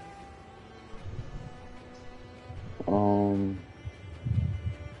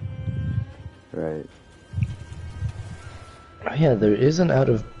 Right. Oh yeah, there is an out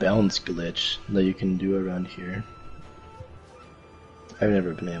of bounds glitch that you can do around here. I've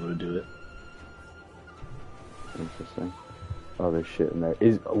never been able to do it. Interesting. Oh, there's shit in there.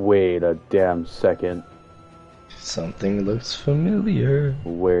 Wait a damn second. Something looks familiar.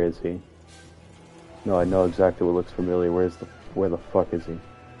 Where is he? No, I know exactly what looks familiar. Where the fuck is he?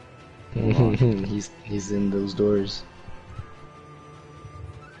 He's in those doors.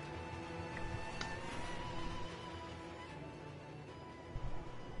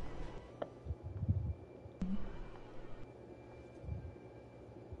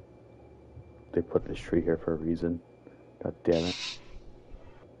 They put this tree here for a reason. God damn it.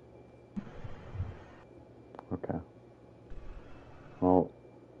 Okay. Well,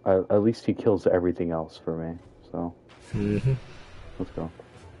 at least he kills everything else for me, so. Let's go.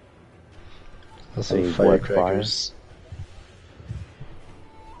 Also, Any firecrackers.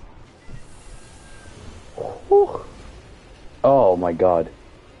 Whew. Oh my god.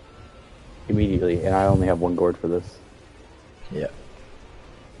 Immediately, and I only have one gourd for this. Yeah.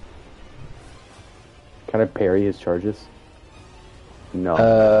 Can I parry his charges? No.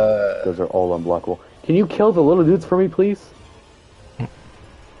 Uh, Those are all unblockable. Can you kill the little dudes for me, please?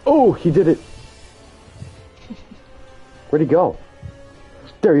 Oh, he did it. Where'd he go?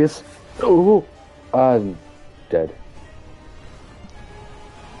 There he is. Oh, I'm dead.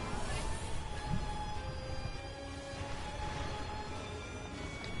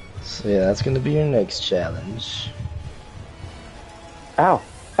 So yeah, that's gonna be your next challenge. Ow!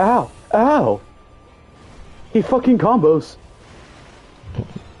 Ow! Ow! He fucking combos!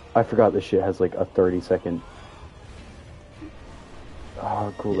 I forgot this shit has like a 30-second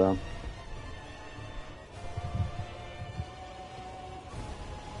cooldown.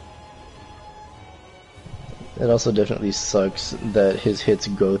 It also definitely sucks that his hits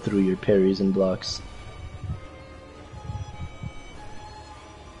go through your parries and blocks.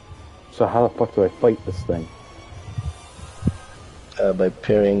 So how the fuck do I fight this thing? By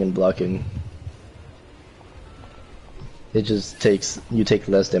parrying and blocking. It just you take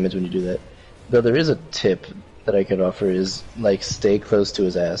less damage when you do that. Though there is a tip that I could offer is, like, stay close to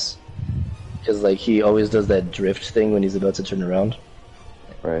his ass. Because, like, he always does that drift thing when he's about to turn around.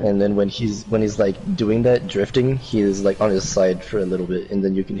 Right. And then when he's like doing that drifting, he is like on his side for a little bit, and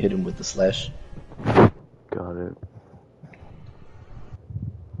then you can hit him with the slash. Got it.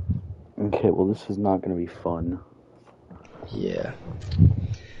 Okay, well this is not gonna be fun. Yeah.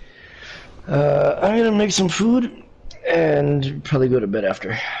 I'm gonna make some food and probably go to bed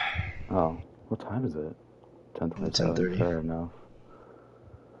after. Oh, what time is it? 10:27. 10:30. Fair enough.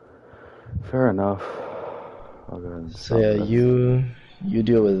 Fair enough. I'll go ahead and So yeah, stop this. you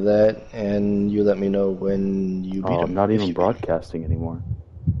deal with that, and you let me know when you beat Oh, him. I'm not if even you beat him. broadcasting anymore.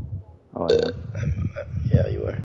 Oh, yeah. Yeah, you are.